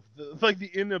thereof. Like the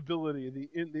inability,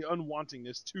 the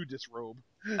unwantingness to disrobe.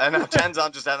 And now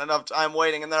Tenzan just had enough time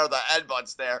waiting, and there are the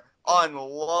headbutts there,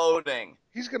 unloading.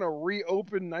 He's going to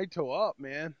reopen Naito up,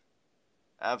 man.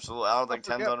 Absolutely. I don't Don't think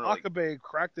forget, Tenzan really. Makabe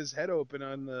cracked his head open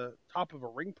on the top of a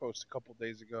ring post a couple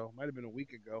days ago. Might have been a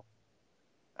week ago.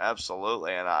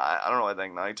 Absolutely. And I don't really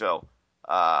think Naito.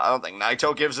 I don't think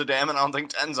Naito gives a damn, and I don't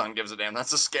think Tenzan gives a damn.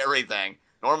 That's a scary thing.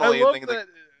 I Normally, you love think that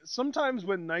sometimes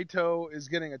when Naito is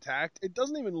getting attacked, it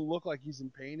doesn't even look like he's in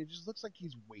pain. It just looks like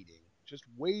he's waiting. Just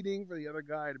waiting for the other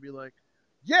guy to be like,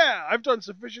 yeah, I've done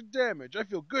sufficient damage. I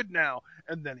feel good now.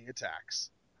 And then he attacks.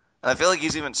 and I feel like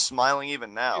he's even smiling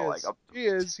even He now. Like, is. He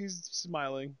is. He's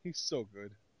smiling. He's so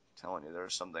good. telling you,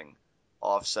 there's something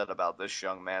offset about this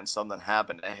young man. Something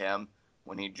happened to him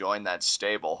when he joined that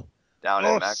stable down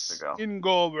in Los Mexico.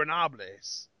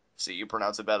 Ingobernables. See, you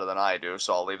pronounce it better than I do,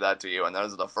 so I'll leave that to you. And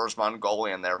there's the first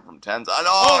Mongolian there from Tenzan.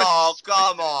 Oh,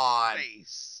 come on!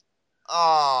 Face.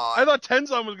 Oh, I thought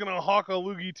Tenzan was going to hawk a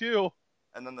loogie too.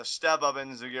 and then the step up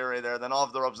in Zagiri there, then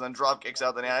off the ropes, and then drop kicks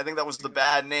out the knee. I think that was the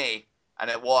bad knee, and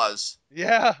it was.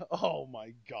 Yeah. Oh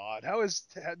my God.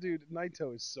 Dude,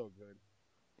 Naito is so good.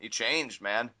 He changed,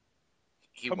 man.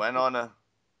 He went Completely. on a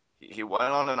he went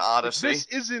on an Like, odyssey. this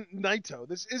isn't Naito.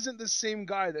 This isn't the same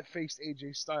guy that faced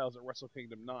AJ Styles at Wrestle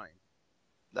Kingdom 9.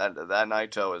 That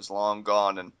Naito is long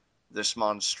gone, and this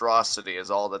monstrosity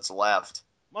is all that's left.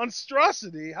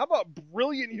 Monstrosity? How about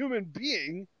brilliant human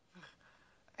being?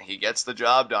 He gets the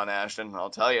job done, Ashton. I'll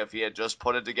tell you, if he had just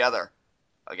put it together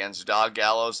against Dog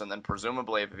Gallows, and then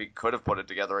presumably if he could have put it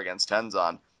together against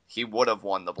Tenzan, he would have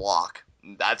won the block.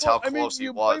 That's Well, how I mean, close he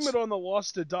you blame it was. on the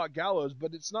loss to Doc Gallows,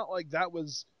 but it's not like that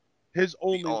was his The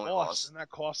only only loss, loss. and that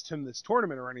cost him this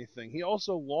tournament or anything. He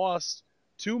also lost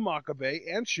to Makabe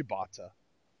and Shibata.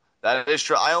 That is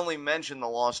true. I only mentioned the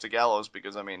loss to Gallows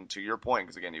because, I mean, to your point,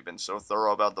 because again, you've been so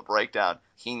thorough about the breakdown,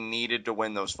 he needed to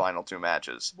win those final two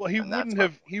matches, Well, and that's my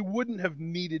point. he wouldn't have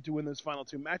needed to win those final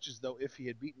two matches though if he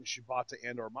had beaten Shibata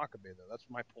and or Makabe though. That's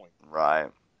my point. Right.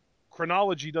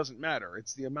 Chronology doesn't matter;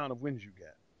 it's the amount of wins you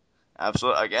get.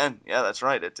 Absolutely. Again, yeah, that's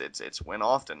right. It's win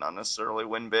often, not necessarily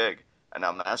win big. And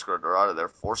now Mascara Dorada there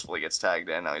forcefully gets tagged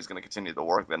in. Now he's going to continue the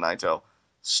work that Naito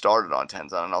started on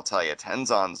Tenzan, and I'll tell you,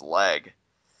 Tenzan's leg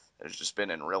has just been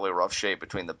in really rough shape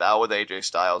between the bout with AJ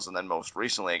Styles and then most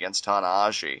recently against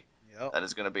Tanahashi. Yep. That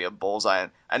is going to be a bullseye.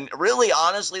 And really,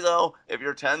 honestly, though, if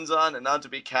you're Tenzan, and not to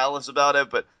be callous about it,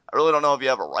 but I really don't know if you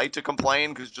have a right to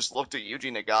complain, because just looked at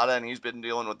Yuji Nagata, and he's been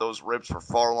dealing with those ribs for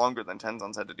far longer than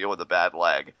Tenzan's had to deal with a bad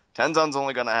leg. Tenzan's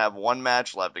only going to have one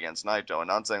match left against Naito, and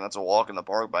not saying that's a walk in the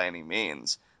park by any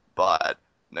means, but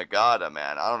Nagata,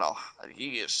 man, I don't know.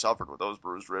 He has suffered with those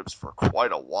bruised ribs for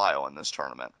quite a while in this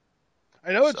tournament.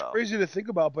 I know it's So, crazy to think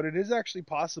about, but it is actually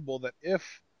possible that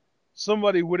if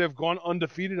somebody would have gone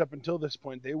undefeated up until this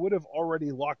point, they would have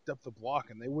already locked up the block,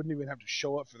 and they wouldn't even have to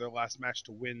show up for their last match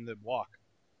to win the block.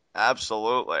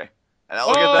 absolutely. And now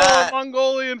look at Oh, that.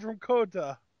 Mongolian from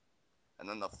Kota. And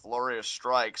then the flurry of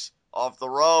strikes off the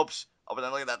ropes. Oh, but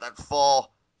then look at that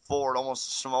fall forward, almost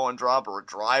a Samoan drop or a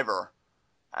driver.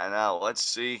 And now let's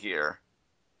see here.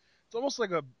 It's almost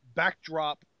like a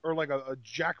backdrop or like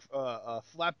a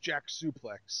flapjack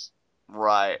suplex.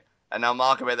 Right. And now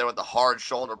Makabe there with the hard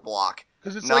shoulder block.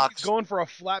 Because it's like he's Knocks. going for a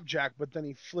flapjack, but then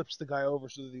he flips the guy over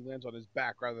so that he lands on his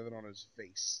back rather than on his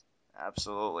face.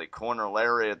 Absolutely. Corner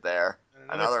lariat there.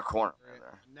 And Another corner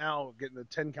there. now getting the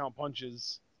 10 count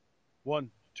punches.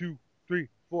 1, 2, 3,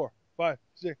 4, 5,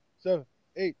 6, 7,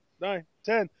 8, 9,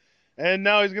 10. And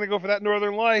now he's going to go for that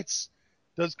Northern Lights.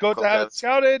 Does Kota have it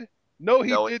scouted? No,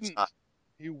 he didn't.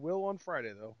 He will on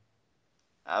Friday, though.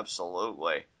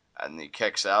 Absolutely. And he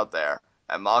kicks out there.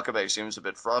 And Makabe seems a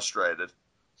bit frustrated.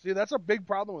 See, that's a big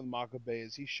problem with Makabe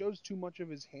is he shows too much of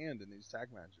his hand in these tag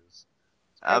matches.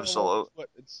 Absolutely.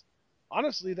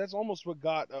 Honestly, that's almost what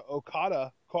got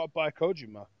Okada caught by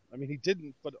Kojima. I mean, he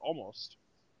didn't, but almost.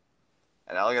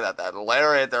 And now look at that. That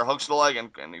lariat there hooks the leg,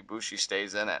 and Ibushi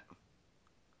stays in it.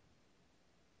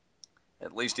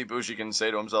 At least Ibushi can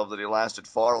say to himself that he lasted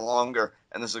far longer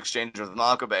in this exchange with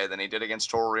Makabe than he did against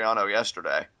Toru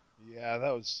yesterday. Yeah,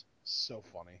 that was so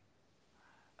funny.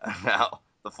 And now,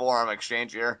 the forearm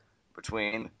exchange here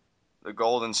between the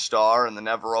Golden Star and the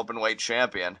never open weight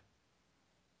champion.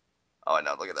 Oh, and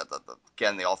now look at that.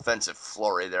 Again, the offensive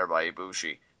flurry there by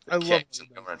Ibushi. I love kicks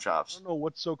and governor chops. I don't know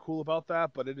what's so cool about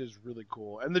that, but it is really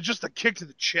cool. And just the kick to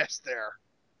the chest there.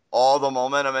 All the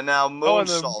momentum, and now moonsault. Oh, and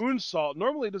the moonsault.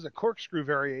 Normally it does a corkscrew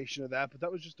variation of that, but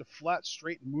that was just a flat,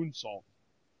 straight moonsault.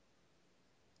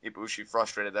 Ibushi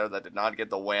frustrated there. That did not get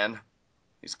the win.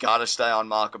 He's got to stay on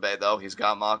Makabe, though. He's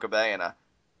got Makabe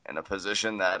in a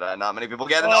position that not many people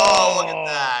get. And look at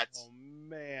that. Oh,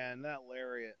 man, that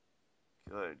lariat.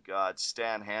 Good God.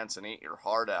 Stan Hansen, eat your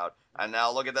heart out. And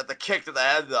now look at that. The kick to the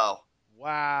head, though.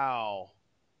 Wow.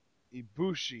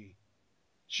 Ibushi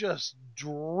just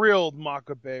drilled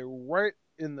Makabe right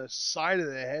in the side of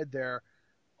the head there.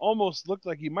 Almost looked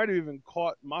like he might have even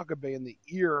caught Makabe in the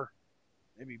ear.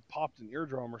 Maybe popped an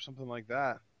eardrum or something like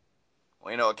that.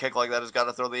 Well, you know, a kick like that has got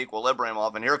to throw the equilibrium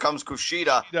off. And here comes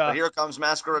Kushida. But here comes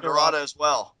Mascara Dorada as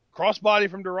well. Crossbody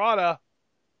from Dorada.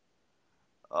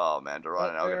 Oh, man,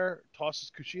 Dorada now there, tosses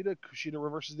Kushida. Kushida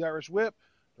reverses the Irish whip.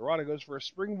 Dorada goes for a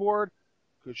springboard.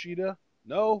 Kushida,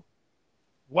 no.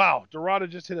 Wow, Dorada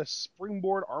just hit a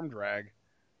springboard arm drag.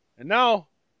 And now,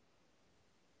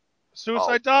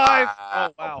 suicide dive.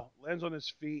 Wow. Oh, wow. Lands on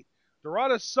his feet.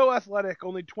 Dorada's so athletic,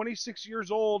 only 26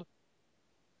 years old.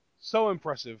 So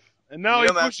impressive. And now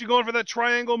Ibushi going for that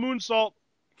triangle moonsault.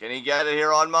 Can he get it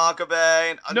here on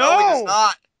Makabe? No, he does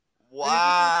not.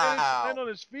 Wow. And he didn't land on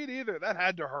his feet either. That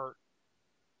had to hurt.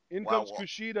 In comes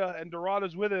Kushida, and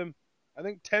Dorada's with him. I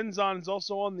think Tenzan is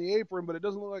also on the apron, but it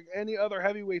doesn't look like any other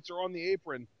heavyweights are on the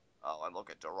apron. Oh, and look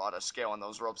at Dorada scaling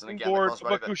those ropes. And again,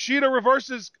 but Kushida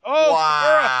reverses. Oh,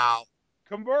 wow.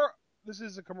 Kimura. This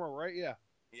is a Kimura, right? Yeah.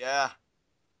 Yeah.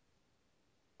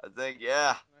 I think,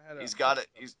 yeah. He's got it.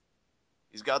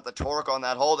 He's got the torque on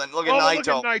that hold. And look at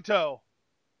Naito. Look at Naito.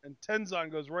 And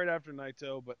Tenzan goes right after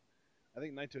Naito, but I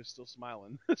think Naito's still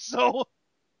smiling. So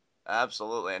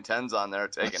Absolutely. And Tenzan there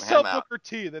taking let's tell him out. Booker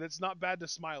T that it's not bad to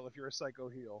smile if you're a psycho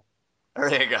heel.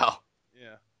 There you go.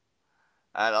 Yeah.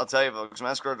 And I'll tell you, folks,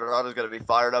 Mascara Dorada's going to be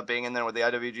fired up being in there with the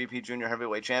IWGP Junior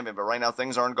Heavyweight Champion, but right now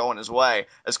things aren't going his way.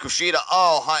 As Kushida,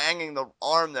 hanging the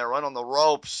arm there right on the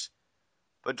ropes.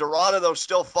 But Dorada, though,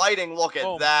 still fighting. Look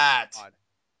at that. God.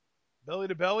 Belly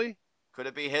to belly? Could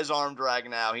it be his arm drag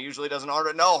now? He usually doesn't arm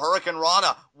drag. No, Hurricane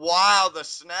Rana. Wow, the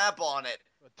snap on it.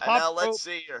 And now let's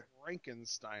see here.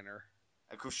 Frankensteiner.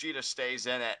 And Kushida stays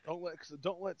in it.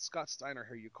 Don't let Scott Steiner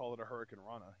hear you call it a Hurricane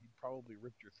Rana. He'd probably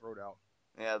rip your throat out.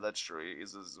 Yeah, that's true.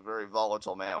 He's a very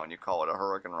volatile man when you call it a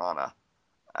Hurricane Rana.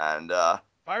 And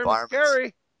Fireman's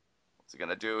scary. What's he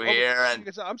gonna do here? And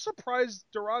I'm surprised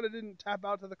Dorada didn't tap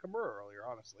out to the Kimura earlier,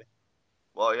 honestly.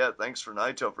 Well, yeah, thanks for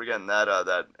Naito for getting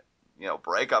that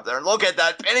break up there. And look at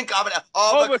that pinning combination.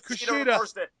 Oh, but Kushida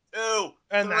reversed it. 2,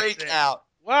 3 count.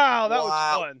 Wow, that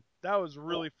was fun. That was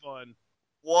really fun.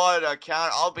 What a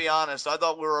count. I'll be honest. I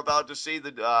thought we were about to see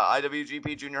the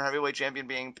IWGP Junior Heavyweight Champion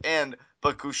being pinned,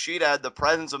 but Kushida had the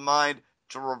presence of mind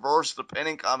to reverse the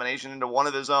pinning combination into one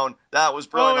of his own. That was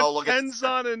brilliant. Look at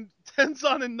Tenzan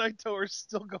and Naito are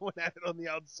still going at it on the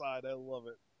outside. I love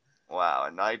it. Wow,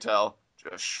 and Naito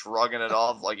just shrugging it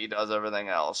off like he does everything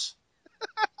else.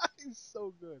 He's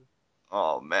so good.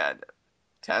 Oh, man.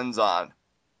 Tenzan.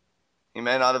 He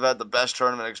may not have had the best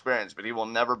tournament experience, but he will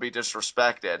never be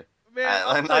disrespected. Man,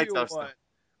 I'll tell you what.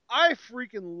 I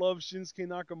freaking love Shinsuke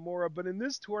Nakamura, but in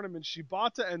this tournament,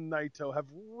 Shibata and Naito have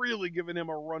really given him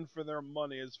a run for their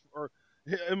money,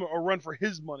 a run for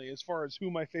his money as far as who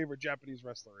my favorite Japanese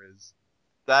wrestler is.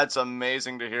 That's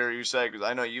amazing to hear you say, because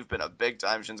I know you've been a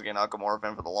big-time Shinsuke Nakamura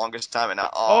fan for the longest time, and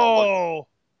now,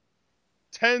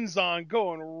 Tenzan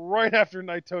going right after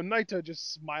Naito. Naito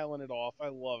just smiling it off. I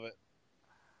love it.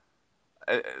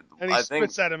 And he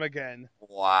spits at him again.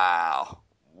 Wow.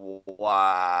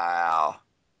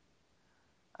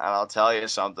 And I'll tell you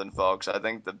something, folks. I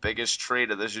think the biggest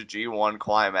treat of this G1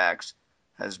 Climax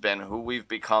has been who we've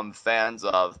become fans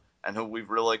of and who we've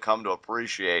really come to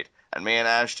appreciate. And me and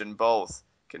Ashton both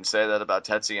can say that about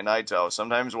Tetsuya Naito.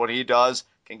 Sometimes what he does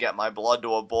can get my blood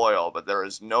to a boil, but there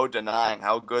is no denying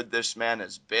how good this man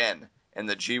has been in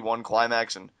the G1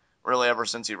 Climax, and really ever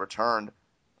since he returned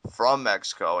from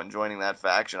Mexico and joining that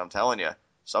faction. I'm telling you,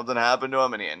 something happened to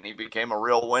him, and he became a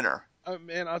real winner.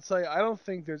 Man, I'll tell you, I don't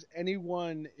think there's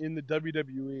anyone in the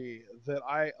WWE that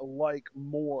I like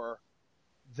more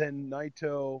than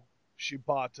Naito,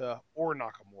 Shibata, or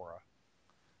Nakamura.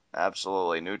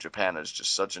 Absolutely. New Japan is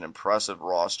just such an impressive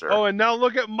roster. Oh, and now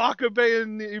look at Makabe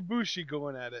and Ibushi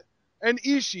going at it. And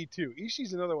Ishii, too.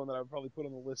 Ishii's another one that I would probably put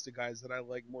on the list of guys that I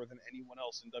like more than anyone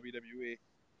else in WWE.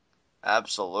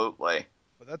 Absolutely.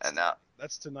 But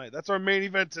that's tonight. That's our main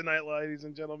event tonight, ladies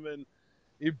and gentlemen.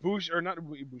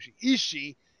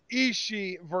 Ishii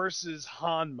versus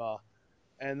Hanma.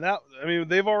 And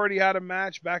they've already had a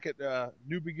match back at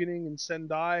New Beginning in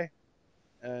Sendai,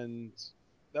 and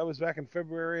that was back in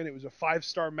February, and it was a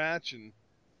 5-star match, and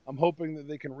I'm hoping that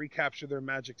they can recapture their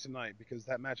magic tonight, because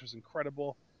that match was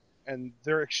incredible, and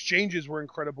their exchanges were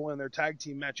incredible in their tag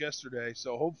team match yesterday,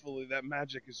 so hopefully that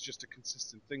magic is just a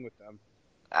consistent thing with them.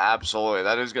 Absolutely.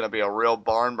 That is going to be a real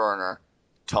barn burner.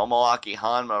 Tomoaki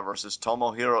Hanma versus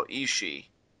Tomohiro Ishii.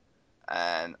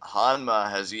 And Hanma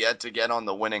has yet to get on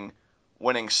the winning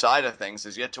side of things,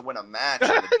 has yet to win a match in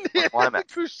the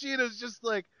Climax. Kushida's just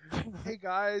like, hey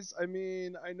guys, I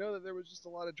know that there was just a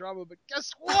lot of drama, but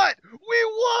guess what? We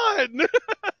won!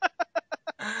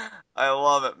 I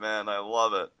love it, man. I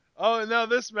love it. Oh, and now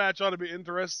this match ought to be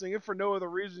interesting, if for no other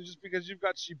reason, just because you've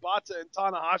got Shibata and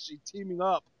Tanahashi teaming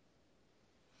up.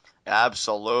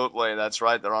 Absolutely, that's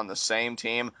right. They're on the same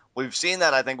team. We've seen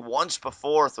that, I think, once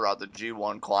before throughout the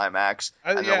G1 Climax.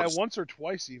 Once or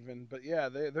twice even. But yeah,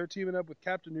 they're teaming up with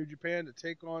Captain New Japan to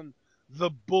take on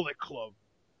the Bullet Club,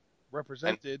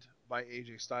 represented by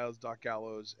AJ Styles, Doc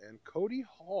Gallows, and Cody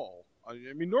Hall.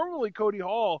 Normally Cody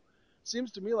Hall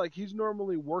seems to me like he's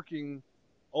normally working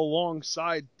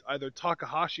alongside either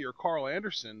Takahashi or Carl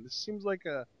Anderson. This seems like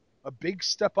a big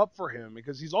step up for him,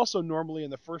 because he's also normally in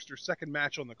the first or second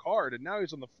match on the card, and now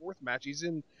he's on the fourth match. He's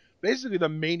in basically the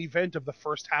main event of the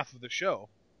first half of the show.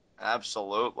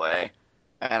 Absolutely.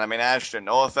 And Ashton,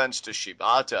 no offense to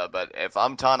Shibata, but if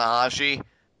I'm Tanahashi,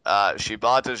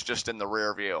 Shibata's just in the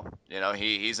rear view.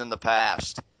 He's in the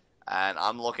past. And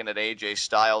I'm looking at AJ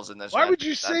Styles in this Why match. would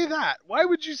you say that? Why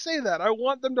would you say that? I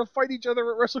want them to fight each other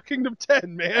at Wrestle Kingdom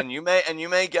 10, man. And you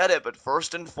may get it, but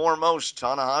first and foremost,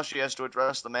 Tanahashi has to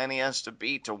address the man he has to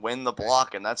beat to win the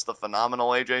block, and that's the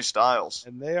phenomenal AJ Styles.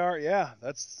 And they are,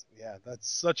 that's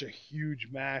such a huge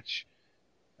match.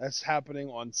 That's happening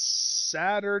on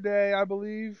Saturday, I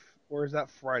believe, or is that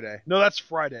Friday? No, that's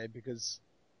Friday because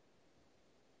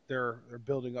they're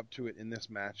building up to it in this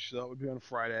match. So that would be on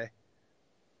Friday.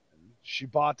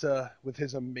 Shibata with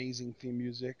his amazing theme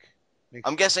music.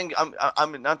 I'm guessing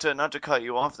I'm not to cut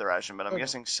you off there, Ashton, but I'm Okay.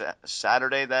 guessing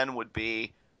Saturday then would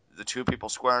be the two people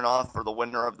squaring off for the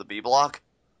winner of the B block.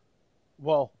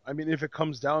 Well, I mean, if it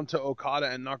comes down to Okada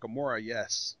and Nakamura,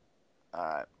 yes. All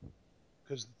right.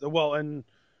 Because and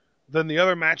then the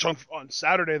other match on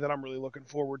Saturday that I'm really looking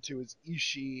forward to is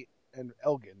Ishii and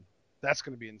Elgin. That's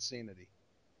going to be insanity.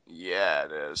 Yeah,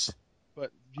 it is.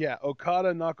 But yeah,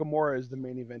 Okada Nakamura is the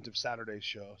main event of Saturday's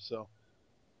show. So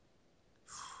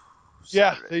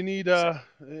yeah, they need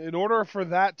in order for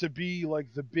that to be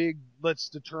like the big let's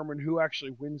determine who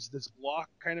actually wins this block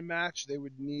kind of match, they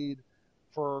would need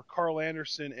for Carl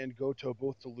Anderson and Goto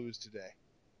both to lose today.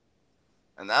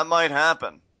 And that might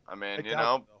happen. I mean,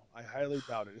 I highly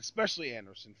doubt it, especially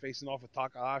Anderson facing off with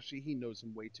Takahashi. He knows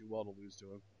him way too well to lose to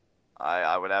him.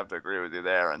 I would have to agree with you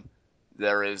there. And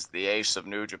there is the ace of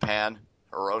New Japan,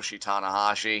 Hiroshi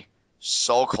Tanahashi.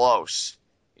 So close.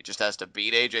 He just has to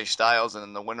beat AJ Styles and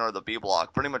then the winner of the B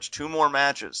block. Pretty much 2 more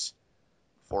matches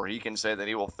before he can say that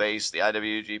he will face the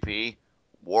IWGP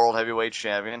World Heavyweight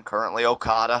Champion, currently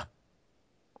Okada,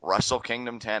 Wrestle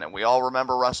Kingdom 10. And we all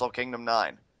remember Wrestle Kingdom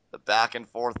 9. The back and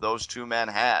forth those two men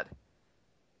had.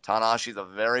 Tanahashi, the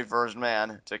very first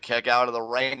man to kick out of the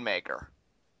Rainmaker.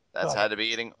 That's had to be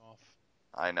eating.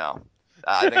 I know.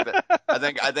 I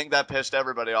think that pissed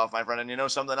everybody off, my friend. And you know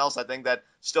something else? I think that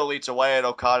still eats away at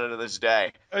Okada to this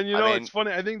day. And it's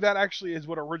funny. I think that actually is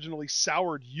what originally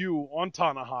soured you on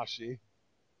Tanahashi.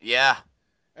 Yeah.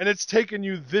 And it's taken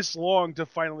you this long to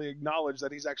finally acknowledge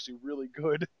that he's actually really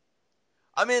good.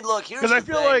 I mean, look, here's the thing. Because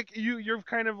I feel like you've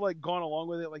kind of like gone along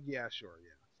with it, like, yeah, sure, yeah,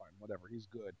 fine, whatever, he's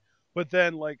good. But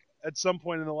then, like, at some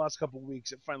point in the last couple of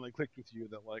weeks, it finally clicked with you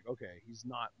that, like, okay, he's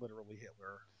not literally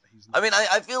Hitler. I mean,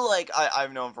 I feel like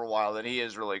I've known for a while that he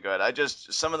is really good.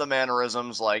 Some of the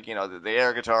mannerisms, like, the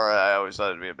air guitar, I always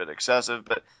thought it'd be a bit excessive.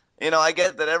 But, I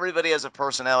get that everybody has a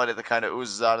personality that kind of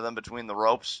oozes out of them between the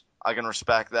ropes. I can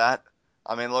respect that.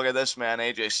 I mean, look at this man,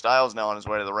 AJ Styles now on his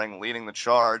way to the ring, leading the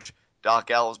charge. Doc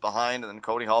Gallows behind, and then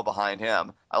Cody Hall behind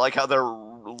him. I like how they're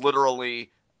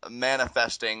literally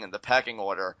manifesting the pecking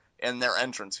order in their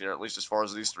entrance here, at least as far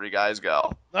as these 3 guys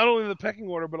go. Not only the pecking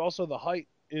order, but also the height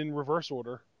in reverse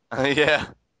order. Yeah.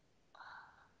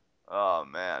 Oh,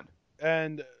 man.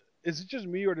 And is it just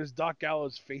me, or does Doc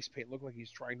Gallows' face paint look like he's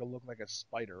trying to look like a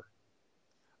spider?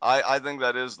 I think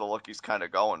that is the look he's kind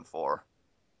of going for.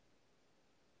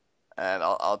 And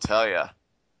I'll tell you,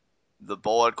 the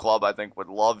Bullet Club, I think, would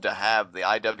love to have the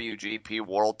IWGP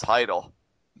World title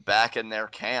back in their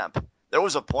camp. There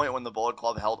was a point when the Bullet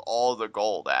Club held all the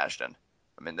gold, Ashton.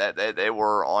 I mean, they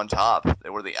were on top. They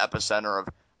were the epicenter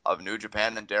of New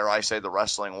Japan and, dare I say, the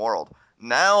wrestling world.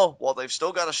 Now, while they've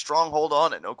still got a strong hold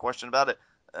on it, no question about it,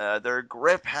 their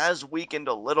grip has weakened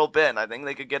a little bit, and I think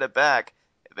they could get it back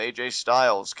if AJ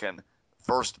Styles can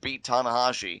first beat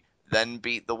Tanahashi, then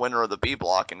beat the winner of the B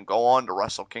block and go on to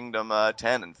Wrestle Kingdom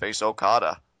 10 and face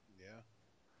Okada. Yeah.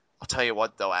 I'll tell you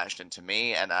what, though, Ashton, to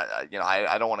me, and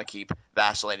I don't want to keep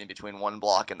vacillating between one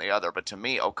block and the other, but to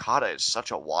me, Okada is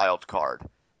such a wild card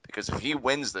because if he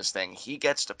wins this thing, he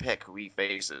gets to pick who he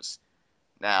faces.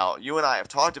 Now, you and I have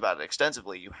talked about it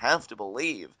extensively. You have to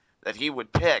believe that he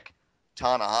would pick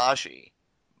Tanahashi.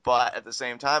 But at the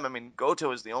same time, I mean,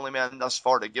 Goto is the only man thus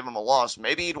far to give him a loss.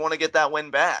 Maybe he'd want to get that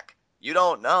win back. You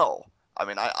don't know. I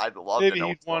mean, I'd love to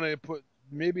know.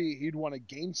 Maybe he'd want to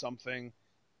gain something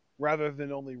rather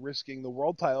than only risking the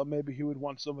world title. Maybe he would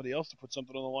want somebody else to put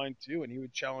something on the line too, and he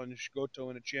would challenge Goto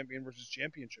in a champion versus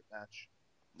championship match.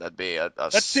 That'd be a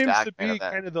that seems to be event.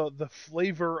 Kind of the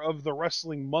flavor of the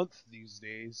wrestling month these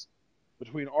days,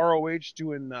 between ROH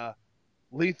doing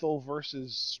Lethal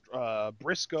versus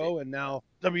Briscoe, and now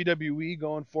WWE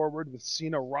going forward with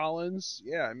Cena Rollins.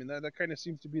 Yeah, I mean that kind of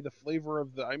seems to be the flavor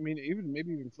of maybe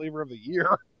even flavor of the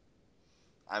year.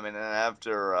 I mean,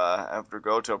 after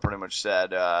Goto pretty much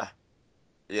said, the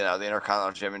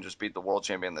Intercontinental Champion just beat the World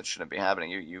Champion, that shouldn't be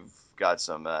happening. You've got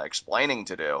some explaining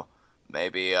to do.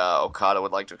 Maybe Okada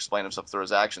would like to explain himself through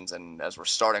his actions. And as we're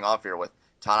starting off here with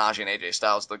Tanahashi and AJ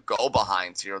Styles, the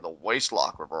go-behinds here, the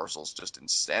waistlock reversals, just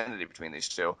insanity between these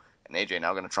two. And AJ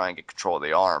now going to try and get control of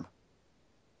the arm.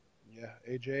 Yeah,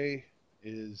 AJ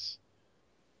is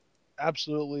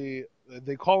absolutely.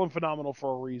 They call him phenomenal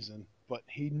for a reason, but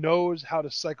he knows how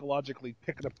to psychologically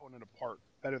pick an opponent apart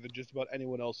better than just about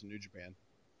anyone else in New Japan.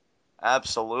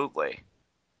 Absolutely.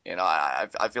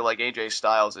 I feel like AJ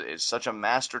Styles is such a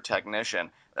master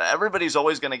technician. Everybody's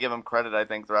always going to give him credit, I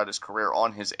think, throughout his career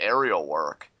on his aerial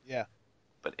work. Yeah.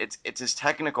 But it's his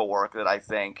technical work that I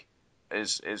think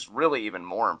is really even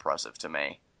more impressive to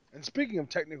me. And speaking of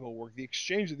technical work, the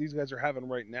exchange that these guys are having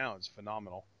right now is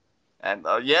phenomenal. And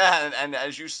and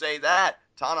as you say that,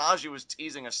 Tanahashi was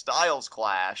teasing a Styles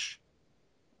clash.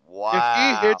 If he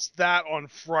Wow. hits that on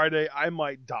Friday, I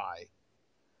might die.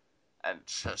 And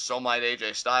so might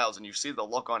AJ Styles. And you see the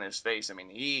look on his face. I mean,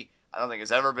 I don't think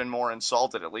has ever been more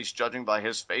insulted, at least judging by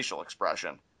his facial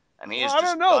expression. And he Well, is I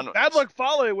don't just know. done with Bad this. Luck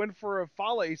Fale went for a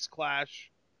Fale's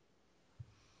clash.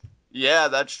 Yeah,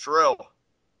 that's true.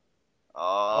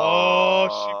 Oh,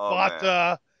 Oh, man.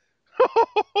 Shibata.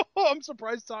 I'm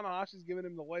surprised Tanahashi's giving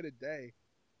him the light of day.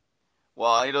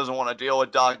 Well, he doesn't want to deal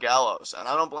with Doc Gallows, and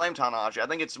I don't blame Tanahashi. I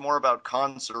think it's more about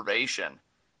conservation.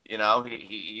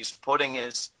 He's putting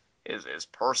his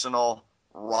personal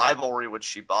rivalry with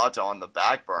Shibata on the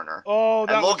back burner. Oh, And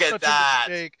that was look at such a that.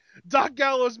 mistake. Doc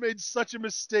Gallows made such a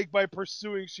mistake by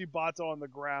pursuing Shibata on the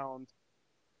ground.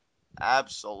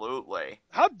 Absolutely.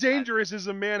 How And dangerous does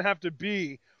a man have to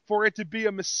be for it to be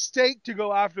a mistake to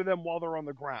go after them while they're on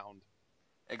the ground?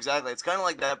 exactly. It's kind of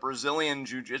like that Brazilian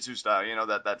jiu-jitsu style,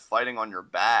 that fighting on your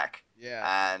back.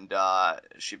 Yeah. And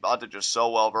Shibata just so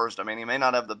well versed. I mean, he may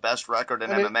not have the best record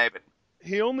in And MMA, but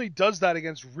he only does that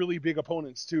against really big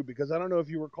opponents too, because I don't know if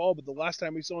you recall, but the last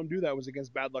time we saw him do that was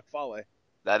against Bad Luck Fale.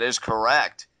 that is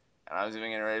correct. And I was even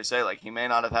getting ready to say, like, he may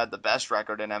not have had the best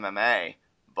record in MMA,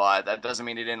 but that doesn't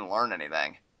mean he didn't learn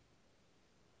anything.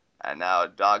 And now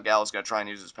Doc Gallows going to try and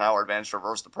use his power advantage to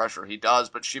reverse the pressure. He does,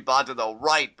 but Shibata, though,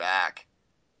 right back.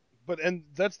 And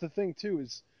that's the thing too,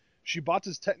 is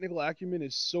Shibata's technical acumen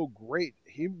is so great.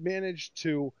 He managed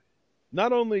to,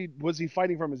 not only was he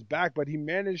fighting from his back, but he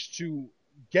managed to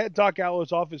get Doc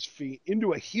Gallows off his feet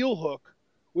into a heel hook,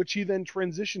 which he then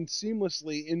transitioned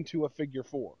seamlessly into a figure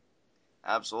four.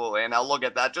 Absolutely. And now look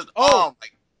at that. Just, Oh, oh my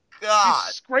he's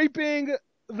God. scraping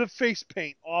the face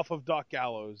paint off of Doc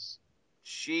Gallows.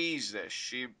 Jesus.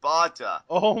 Shibata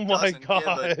Oh my doesn't give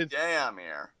a god. damn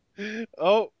here.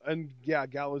 Oh, and yeah,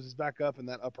 Gallows is back up in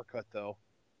that uppercut though.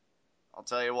 I'll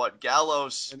tell you what,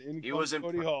 Gallows, And in he comes was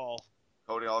Cody Hall.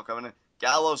 Cody Hall coming in.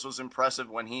 Gallows was impressive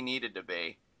when he needed to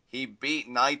be. He beat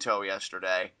Naito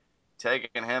yesterday,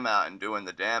 taking him out and doing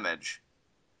the damage.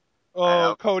 I Oh,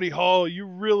 know. Cody Hall, you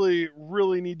really,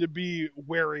 really need to be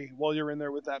wary while you're in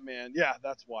there with that man. Yeah,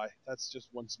 that's why. That's just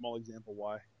one small example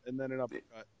why. And then an The,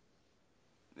 uppercut.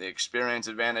 the experience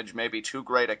advantage may be too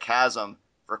great a chasm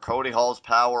for Cody Hall's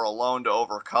power alone to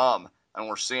overcome, and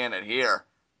we're seeing it here.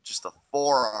 Just the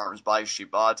forearms by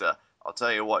Shibata. I'll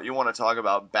tell you what, you want to talk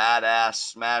about badass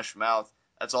smash mouth.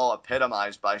 That's all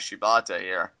epitomized by Shibata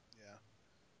here. Yeah.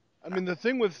 I mean, the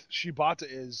thing with Shibata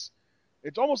is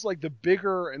it's almost like the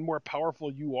bigger and more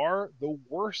powerful you are, the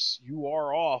worse you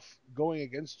are off going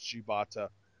against Shibata.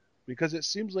 Because it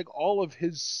seems like all of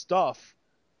his stuff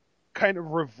kind of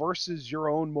reverses your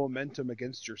own momentum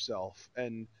against yourself.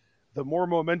 And the more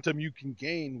momentum you can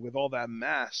gain with all that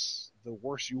mass, the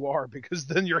worse you are because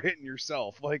then you're hitting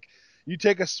yourself. Like you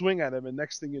take a swing at him, and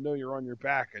next thing you know, you're on your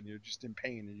back and you're just in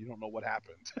pain and you don't know what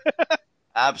happened.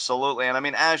 Absolutely. And I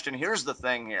mean, Ashton, here's the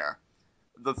thing here.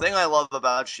 The thing I love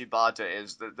about Shibata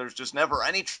is that there's just never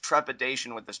any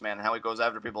trepidation with this man and how he goes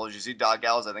after people. As you see, Doc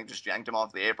Gallows, I think, just yanked him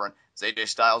off the apron. As AJ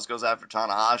Styles goes after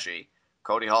Tanahashi.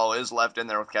 Cody Hall is left in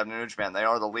there with Captain New Japan. They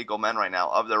are the legal men right now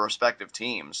of their respective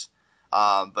teams.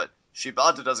 But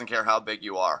Shibata doesn't care how big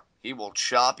you are. He will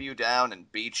chop you down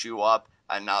and beat you up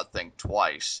and not think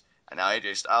twice. And now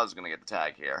AJ Styles is going to get the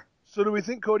tag here. So do we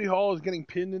think Cody Hall is getting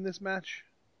pinned in this match?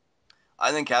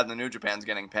 I think Captain New Japan's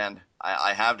getting pinned.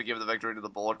 I have to give the victory to the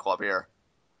Bullet Club here.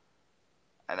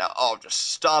 And now,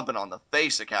 just stomping on the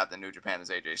face of Captain New Japan is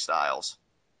AJ Styles.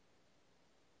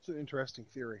 It's an interesting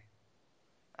theory.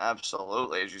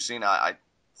 Absolutely. As you see now, I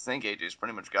think AJ's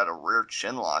pretty much got a rear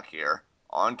chin lock here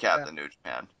on Yeah. Captain New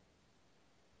Japan.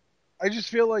 I just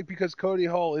feel like because Cody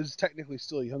Hall is technically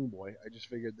still a young boy, I just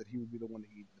figured that he would be the one to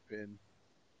eat the pin.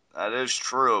 That is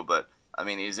true, but I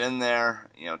mean, he's in there,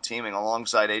 teaming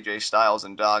alongside AJ Styles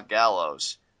and Doc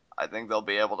Gallows. I think they'll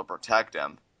be able to protect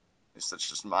him. That's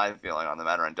just my feeling on the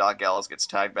matter. And Doc Gallows gets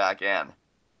tagged back in.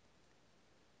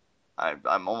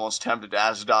 I'm almost tempted to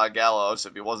ask Doc Gallows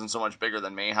if he wasn't so much bigger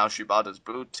than me how Shibata's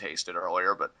boot tasted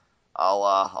earlier, but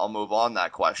I'll move on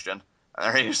that question.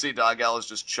 And there you see Doc Gallows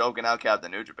just choking out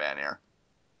Captain New Japan here.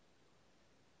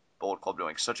 Bullet Club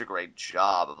doing such a great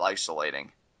job of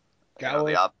isolating, the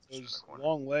Gallows, opposition in the those corner.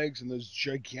 long legs and those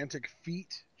gigantic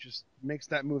feet just makes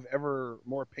that move ever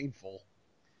more painful.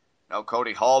 Now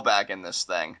Cody Hall back in this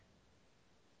thing.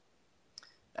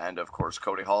 And, of course,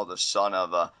 Cody Hall, the son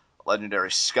of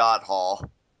legendary Scott Hall.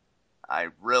 I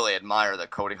really admire that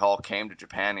Cody Hall came to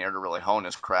Japan here to really hone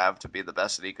his craft, to be the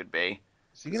best that he could be.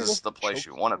 Is he This gonna go is the place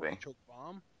you want to be. choke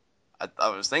bomb? I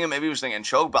was thinking maybe he was thinking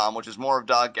choke bomb, which is more of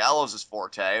Doc Gallows'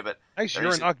 forte, but Nice there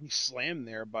you see Uranagi slam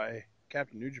there by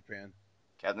Captain New Japan.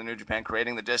 Captain New Japan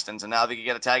creating the distance, and now if he can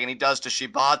get a tag, and he does to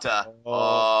Shibata.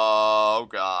 Oh. Oh,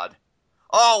 God.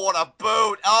 Oh, what a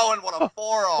boot. Oh, and what a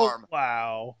forearm.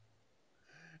 Wow.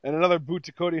 And another boot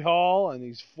to Cody Hall, and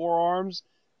these forearms.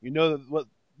 You know that what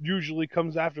usually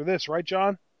comes after this, right,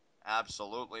 John?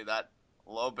 Absolutely, that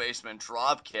low basement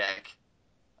drop kick.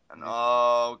 And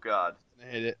oh, God.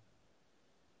 Hit it.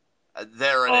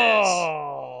 There it is.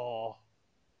 Oh.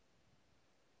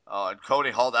 Oh, and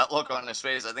Cody Hall, that look on his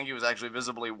face, I think he was actually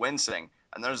visibly wincing.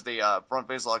 And there's the front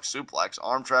face lock suplex,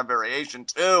 arm trap variation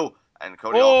too. And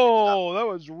Cody Hall. Oh, that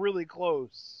was really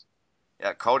close.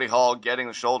 Yeah, Cody Hall getting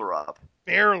the shoulder up.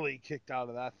 Barely kicked out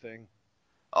of that thing.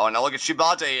 Oh, now look at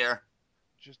Shibata here.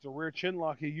 Just a rear chin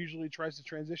lock. He usually tries to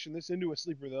transition this into a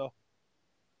sleeper, though.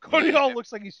 Cody Hall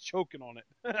looks like he's choking on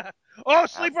it. Oh,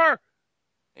 sleeper!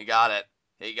 He got it.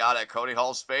 He got it. Cody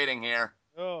Hall's fading here.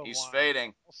 Oh, He's wow.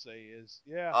 fading. I'll say he is.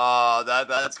 Yeah. Oh,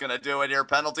 that's going to do it here.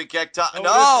 Penalty kick.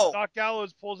 No! Doc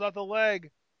Gallows pulls out the leg.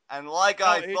 And like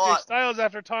now, I thought. AJ Styles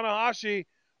after Tanahashi.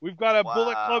 We've got a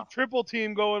Bullet Club triple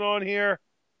team going on here.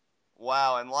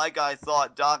 Wow, and like I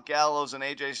thought, Doc Gallows and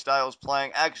AJ Styles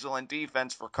playing excellent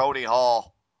defense for Cody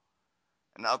Hall.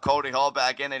 And now Cody Hall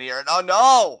back in it here. Oh,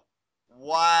 no!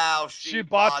 Wow,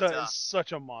 Shibata is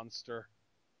such a monster.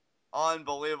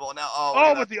 Unbelievable.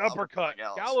 Now, with the uppercut.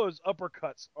 Gallows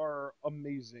uppercuts are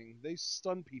amazing. They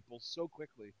stun people so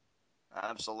quickly.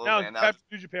 Absolutely. Now Captain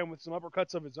New Japan with some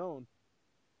uppercuts of his own.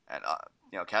 And,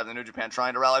 Captain New Japan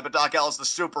trying to rally, but Doc Gallows the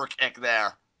super kick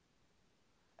there.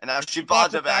 And now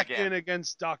Shibata back in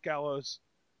against Doc Gallows.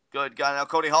 Good God. Now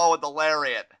Cody Hall with the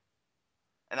lariat.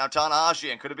 And now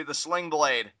Tanahashi, and could it be the sling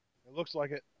blade? It looks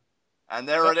like it. And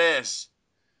there it is.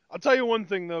 I'll tell you one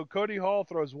thing, though. Cody Hall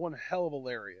throws one hell of a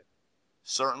lariat.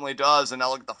 Certainly does. And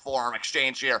now look at the forearm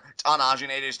exchange here. Tanahashi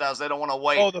and AJ Styles, they don't want to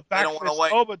wait. Oh, the back They don't want to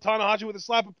wait. Oh, but Tanahashi with a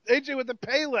slap. AJ with the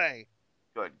Pele.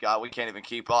 Good God, we can't even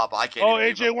keep up. I can't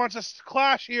even keep AJ up. wants a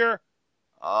clash here.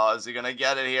 Is he going to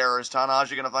get it here, or is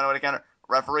Tanahashi going to find a way to counter?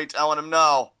 Referee telling him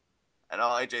no. And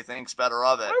AJ thinks better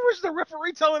of it. Why was the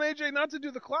referee telling AJ not to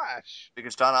do the clash?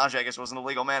 Because Tanahashi, I guess, wasn't a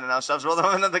legal man, and now steps with him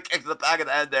into the kick to the back of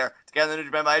the head there. To get in the New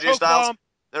Japan by AJ Choke Styles. bomb.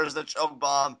 There's the choke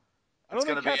bomb. It's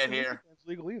going to be it here. It's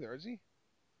legal either, is he?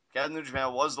 Captain New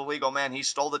Japan was the legal man. He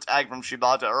stole the tag from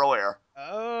Shibata earlier.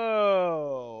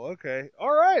 Oh, okay.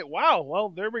 All right. Wow. Well,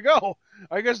 there we go.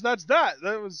 I guess that's that.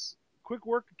 That was quick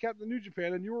work of Captain New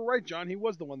Japan, and you were right, John. He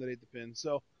was the one that ate the pin.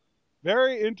 So,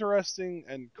 very interesting.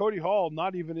 And Cody Hall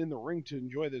not even in the ring to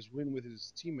enjoy this win with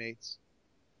his teammates.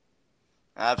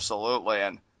 Absolutely.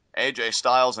 And AJ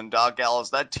Styles and Doc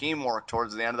Gallows, that teamwork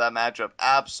towards the end of that matchup,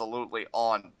 absolutely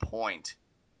on point.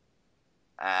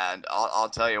 And I'll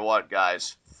tell you what,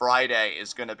 guys. Friday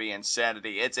is going to be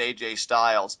insanity. It's AJ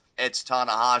Styles. It's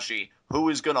Tanahashi. Who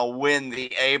is going to win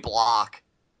the A block?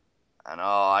 And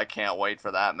I can't wait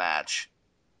for that match.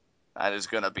 That is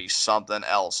going to be something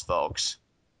else, folks.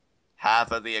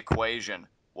 Half of the equation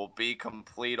will be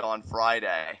complete on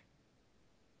Friday.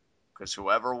 Because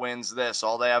whoever wins this,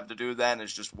 all they have to do then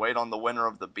is just wait on the winner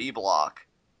of the B block.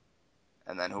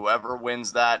 And then whoever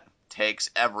wins that takes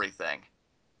everything.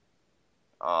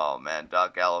 Oh, man,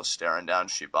 Doc Gallows staring down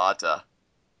Shibata.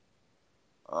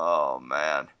 Oh,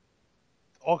 man.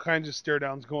 All kinds of stare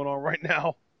downs going on right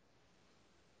now.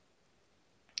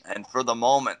 And for the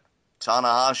moment,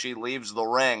 Tanahashi leaves the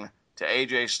ring to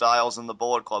AJ Styles and the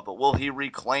Bullet Club. But will he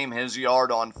reclaim his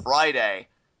yard on Friday?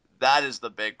 That is the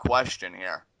big question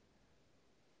here.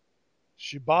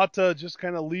 Shibata just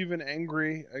kind of leaving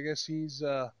angry. I guess he's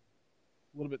a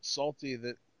little bit salty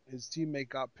that his teammate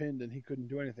got pinned and he couldn't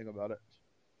do anything about it.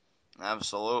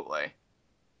 Absolutely.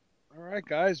 All right,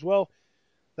 guys. Well,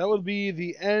 that would be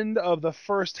the end of the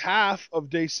first half of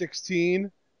Day 16.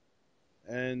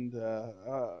 And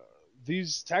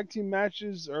these tag team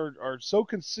matches are so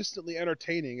consistently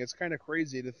entertaining. It's kind of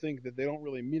crazy to think that they don't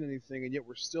really mean anything, and yet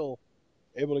we're still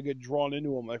able to get drawn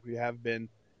into them like we have been.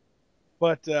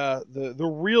 But the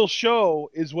real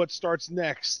show is what starts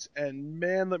next. And,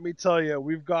 man, let me tell you,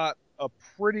 we've got a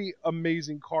pretty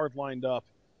amazing card lined up.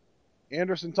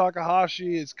 Anderson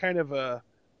Takahashi is kind of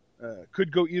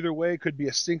could go either way. Could be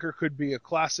a stinker, could be a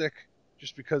classic.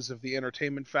 just because of the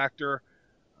entertainment factor.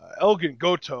 Elgin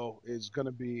Goto is going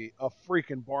to be a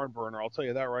freaking barn burner. I'll tell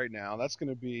you that right now. That's going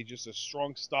to be just a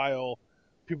strong style.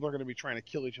 People are going to be trying to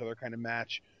kill each other kind of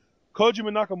match. Kojima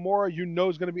Nakamura,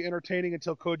 is going to be entertaining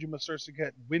until Kojima starts to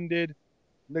get winded.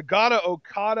 Nagata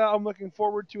Okada, I'm looking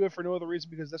forward to it for no other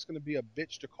reason because that's going to be a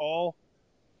bitch to call.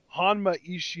 Hanma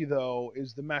Ishii, though,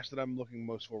 is the match that I'm looking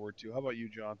most forward to. How about you,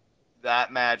 John?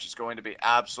 That match is going to be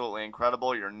absolutely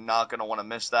incredible. You're not going to want to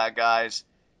miss that, guys.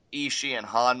 Ishii and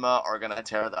Hanma are going to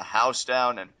tear the house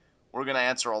down, and we're going to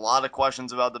answer a lot of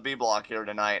questions about the B block here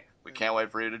tonight. We can't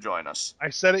wait for you to join us. I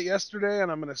said it yesterday,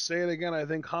 and I'm going to say it again. I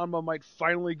think Hanma might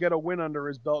finally get a win under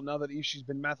his belt now that Ishii's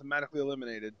been mathematically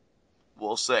eliminated.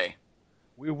 We'll see.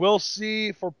 We will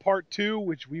see for part 2,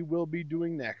 which we will be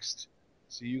doing next.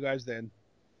 See you guys then.